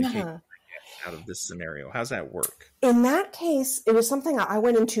communication out of this scenario? How's that work? In that case, it was something I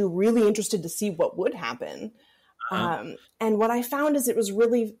went into really interested to see what would happen. And what I found is it was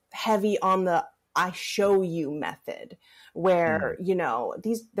really heavy on the I show you method, where, you know,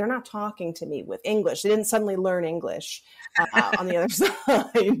 they're not talking to me with English. They didn't suddenly learn English on the other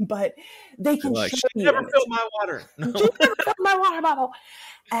side, but they can like, show you. Never filled my water. No. She never filled my water bottle.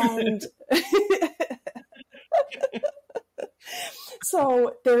 And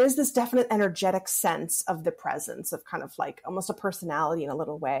so there is this definite energetic sense of the presence of kind of like almost a personality in a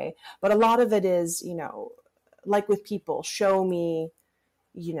little way. But a lot of it is, you know, like with people, show me,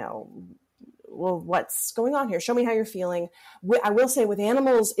 you know, well, what's going on here? Show me how you're feeling. I will say with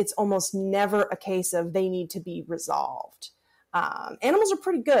animals, it's almost never a case of they need to be resolved. Animals are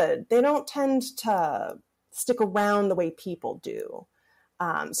pretty good. They don't tend to stick around the way people do.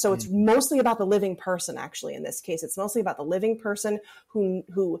 So it's mostly about the living person, actually, in this case. It's mostly about the living person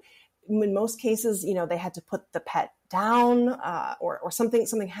who in most cases, you know, they had to put the pet down or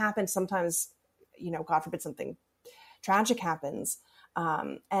something happened. Sometimes, you know, God forbid something tragic happens.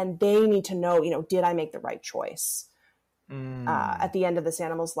 And they need to know, you know, did I make the right choice at the end of this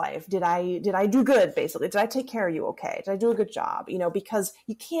animal's life? Did I do good, basically? Did I take care of you okay? Did I do a good job? You know, because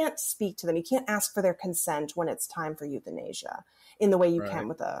you can't speak to them. You can't ask for their consent when it's time for euthanasia in the way you can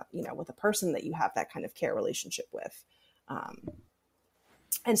with a person that you have that kind of care relationship with.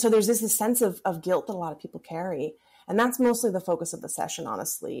 And so there's this sense of guilt that a lot of people carry. And that's mostly the focus of the session,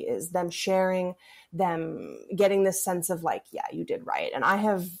 honestly, is them sharing, them getting this sense of like, yeah, you did right. And I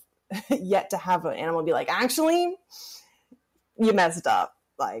have yet to have an animal be like, actually, you messed up,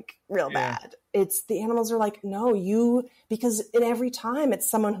 like real bad. It's the animals are like, no, because in every time it's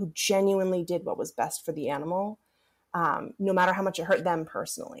someone who genuinely did what was best for the animal, no matter how much it hurt them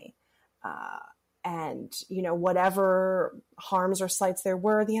personally. And, you know, whatever harms or slights there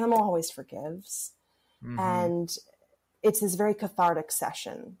were, the animal always forgives. Mm-hmm. And it's this very cathartic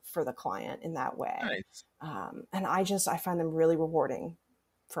session for the client in that way. Nice. And I find them really rewarding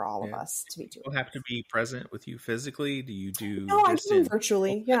for all of us to be doing. People have to be present with you physically. Do you do? No, I do them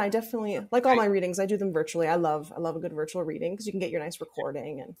virtually. Yeah, I definitely like all my readings. I do them virtually. I love a good virtual reading because you can get your nice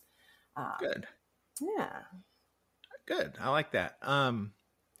recording and. Good. Yeah. Good. I like that.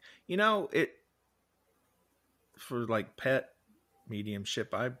 You know, for like pet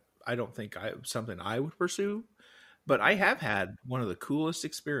mediumship, I don't think something I would pursue, but I have had one of the coolest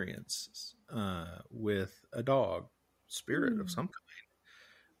experiences with a dog spirit of some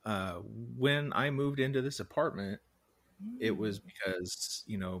kind. When I moved into this apartment, it was because,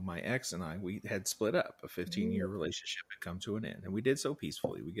 you know, my ex and we had split up. A 15-year relationship had come to an end, and we did so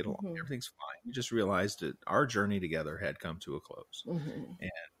peacefully. We get along. Everything's fine. We just realized that our journey together had come to a close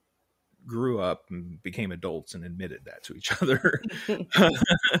and grew up and became adults and admitted that to each other.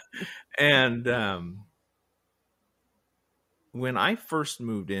 And when I first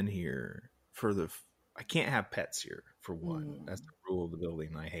moved in here I can't have pets here for one. That's the rule of the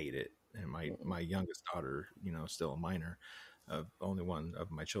building. I hate it. And my youngest daughter, you know, still a minor, only one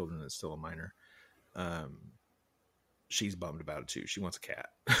of my children that's still a minor. She's bummed about it too. She wants a cat.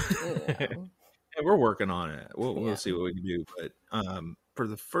 And we're working on it. We'll see what we can do. But for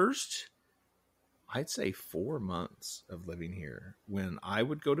the first, I'd say 4 months of living here, when I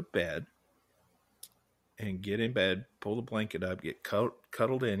would go to bed and get in bed, pull the blanket up, get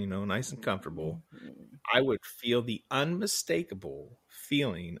cuddled in, you know, nice and comfortable, I would feel the unmistakable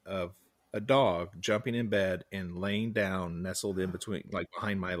feeling of a dog jumping in bed and laying down, nestled in between, like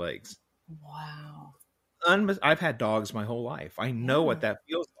behind my legs. Wow. I've had dogs my whole life. I know what that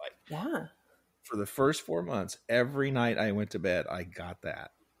feels like. Yeah. For the first 4 months, every night I went to bed, I got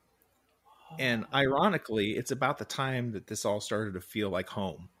that. And ironically, it's about the time that this all started to feel like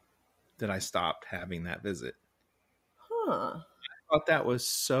home that I stopped having that visit. I thought that was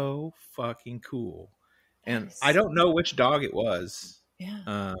so fucking cool. And I don't know which dog it was.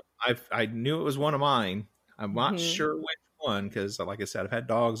 Yeah. I knew it was one of mine. I'm not sure which one, because like I said, I've had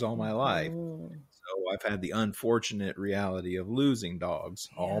dogs all my life. So I've had the unfortunate reality of losing dogs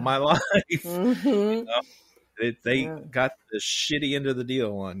all my life. You know, they got the shitty end of the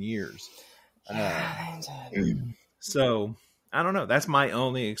deal on years. So I don't know. That's my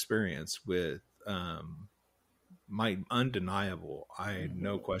only experience with my undeniable, I had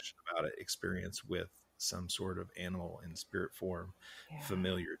no question about it, experience with some sort of animal in spirit form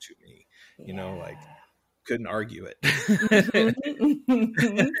familiar to me. You know, like couldn't argue it.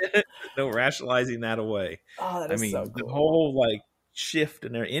 No rationalizing that away. Oh, that is so cool. The whole like shift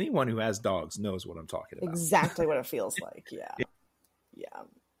and anyone who has dogs knows what I'm talking about. Exactly what it feels like. Yeah. Yeah.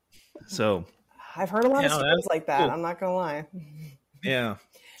 So I've heard a lot of stories like that. Cool. I'm not going to lie. Yeah.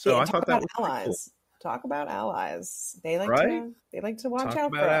 So I thought that was allies. Cool. Talk about allies. They like to watch Talk out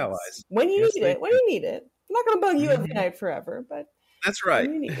about for allies. Us. When you need it. When you need it. I'm not going to bug you every night forever, but that's right.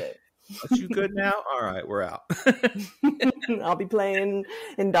 When you need it. Are you good now? All right, we're out. I'll be playing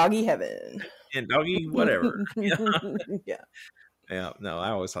in doggy heaven. In doggy whatever. Yeah. Yeah. No, I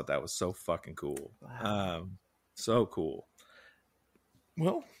always thought that was so fucking cool. Wow. So cool.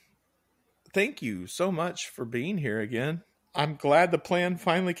 Well, thank you so much for being here again. I'm glad the plan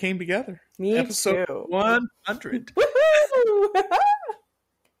finally came together. Me Episode too. 100.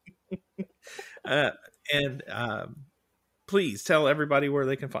 Please tell everybody where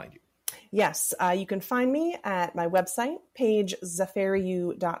they can find you. Yes, you can find me at my website,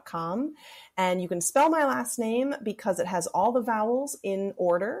 paigezaferiou.com. And you can spell my last name because it has all the vowels in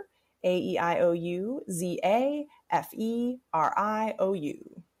order. AEIOU,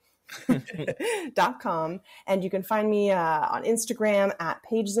 ZAFERIOU.com. And you can find me on Instagram at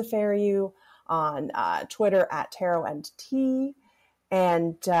Paige Zaferiou, on Twitter at Tarot and Tea,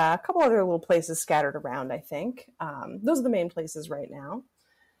 and a couple other little places scattered around, I think. Those are the main places right now.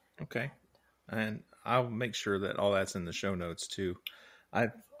 Okay. And I'll make sure that all that's in the show notes too.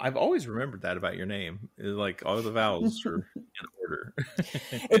 I've always remembered that about your name. Like all the vowels are in order.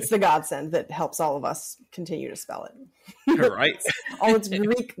 It's the godsend that helps all of us continue to spell it. Right. All its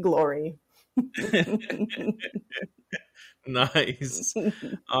Greek glory. Nice.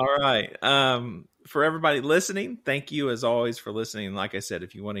 All right. For everybody listening, thank you as always for listening. Like I said,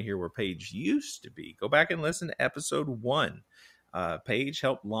 if you want to hear where Paige used to be, go back and listen to episode 1. Paige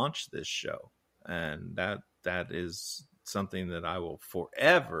helped launch this show, and that is something that I will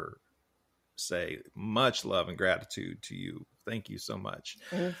forever say much love and gratitude to you. Thank you so much.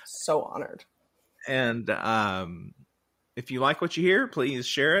 I'm so honored. And if you like what you hear, please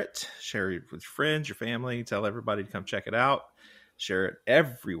share it with your friends, your family, tell everybody to come check it out. Share it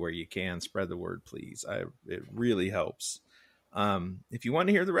everywhere you can. Spread the word, please. It really helps. If you want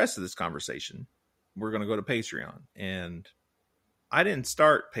to hear the rest of this conversation, we're going to go to Patreon. And I didn't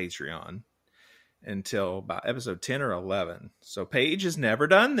start Patreon until about episode 10 or 11. So Paige has never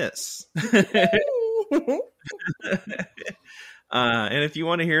done this. And if you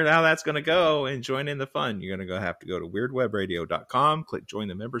want to hear how that's going to go and join in the fun, you're going to have to go to weirdwebradio.com, click join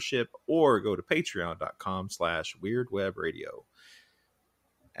the membership, or go to patreon.com/weirdwebradio.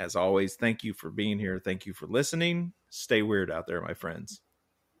 As always, thank you for being here. Thank you for listening. Stay weird out there, my friends.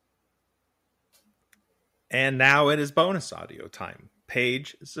 And now it is bonus audio time.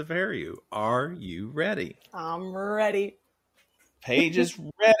 Paige Zaferiou, are you ready? I'm ready. Paige is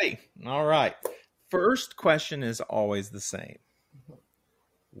ready. All right. First question is always the same.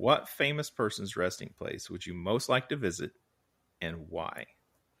 What famous person's resting place would you most like to visit, and why?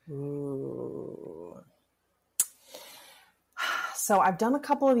 Ooh. So I've done a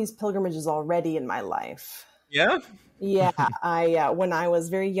couple of these pilgrimages already in my life. Yeah? Yeah. When I was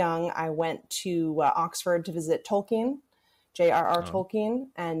very young, I went to Oxford to visit Tolkien, J.R.R. Tolkien,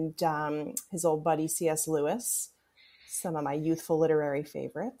 and his old buddy C.S. Lewis, some of my youthful literary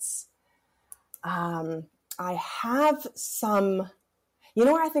favorites. I have some... You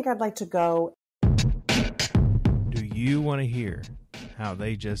know where I think I'd like to go? Do you want to hear how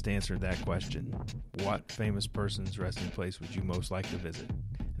they just answered that question? What famous person's resting place would you most like to visit?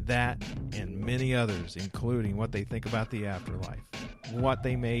 That and many others, including what they think about the afterlife, what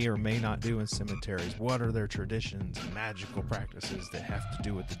they may or may not do in cemeteries, what are their traditions, magical practices that have to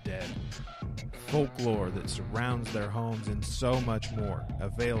do with the dead, folklore that surrounds their homes, and so much more,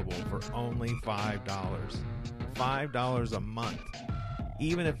 available for only $5. $5 a month.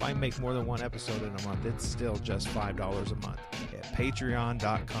 Even if I make more than one episode in a month, it's still just $5 a month at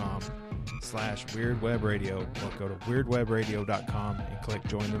patreon.com/weirdwebradio, or go to weirdwebradio.com and click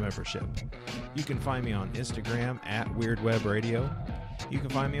join the membership. You can find me on Instagram at weirdwebradio. You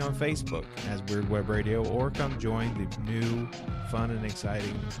can find me on Facebook as Weird Web Radio, or come join the new, fun and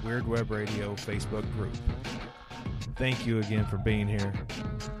exciting Weird Web Radio Facebook group. Thank you again for being here.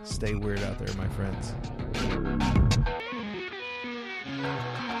 Stay weird out there, my friends.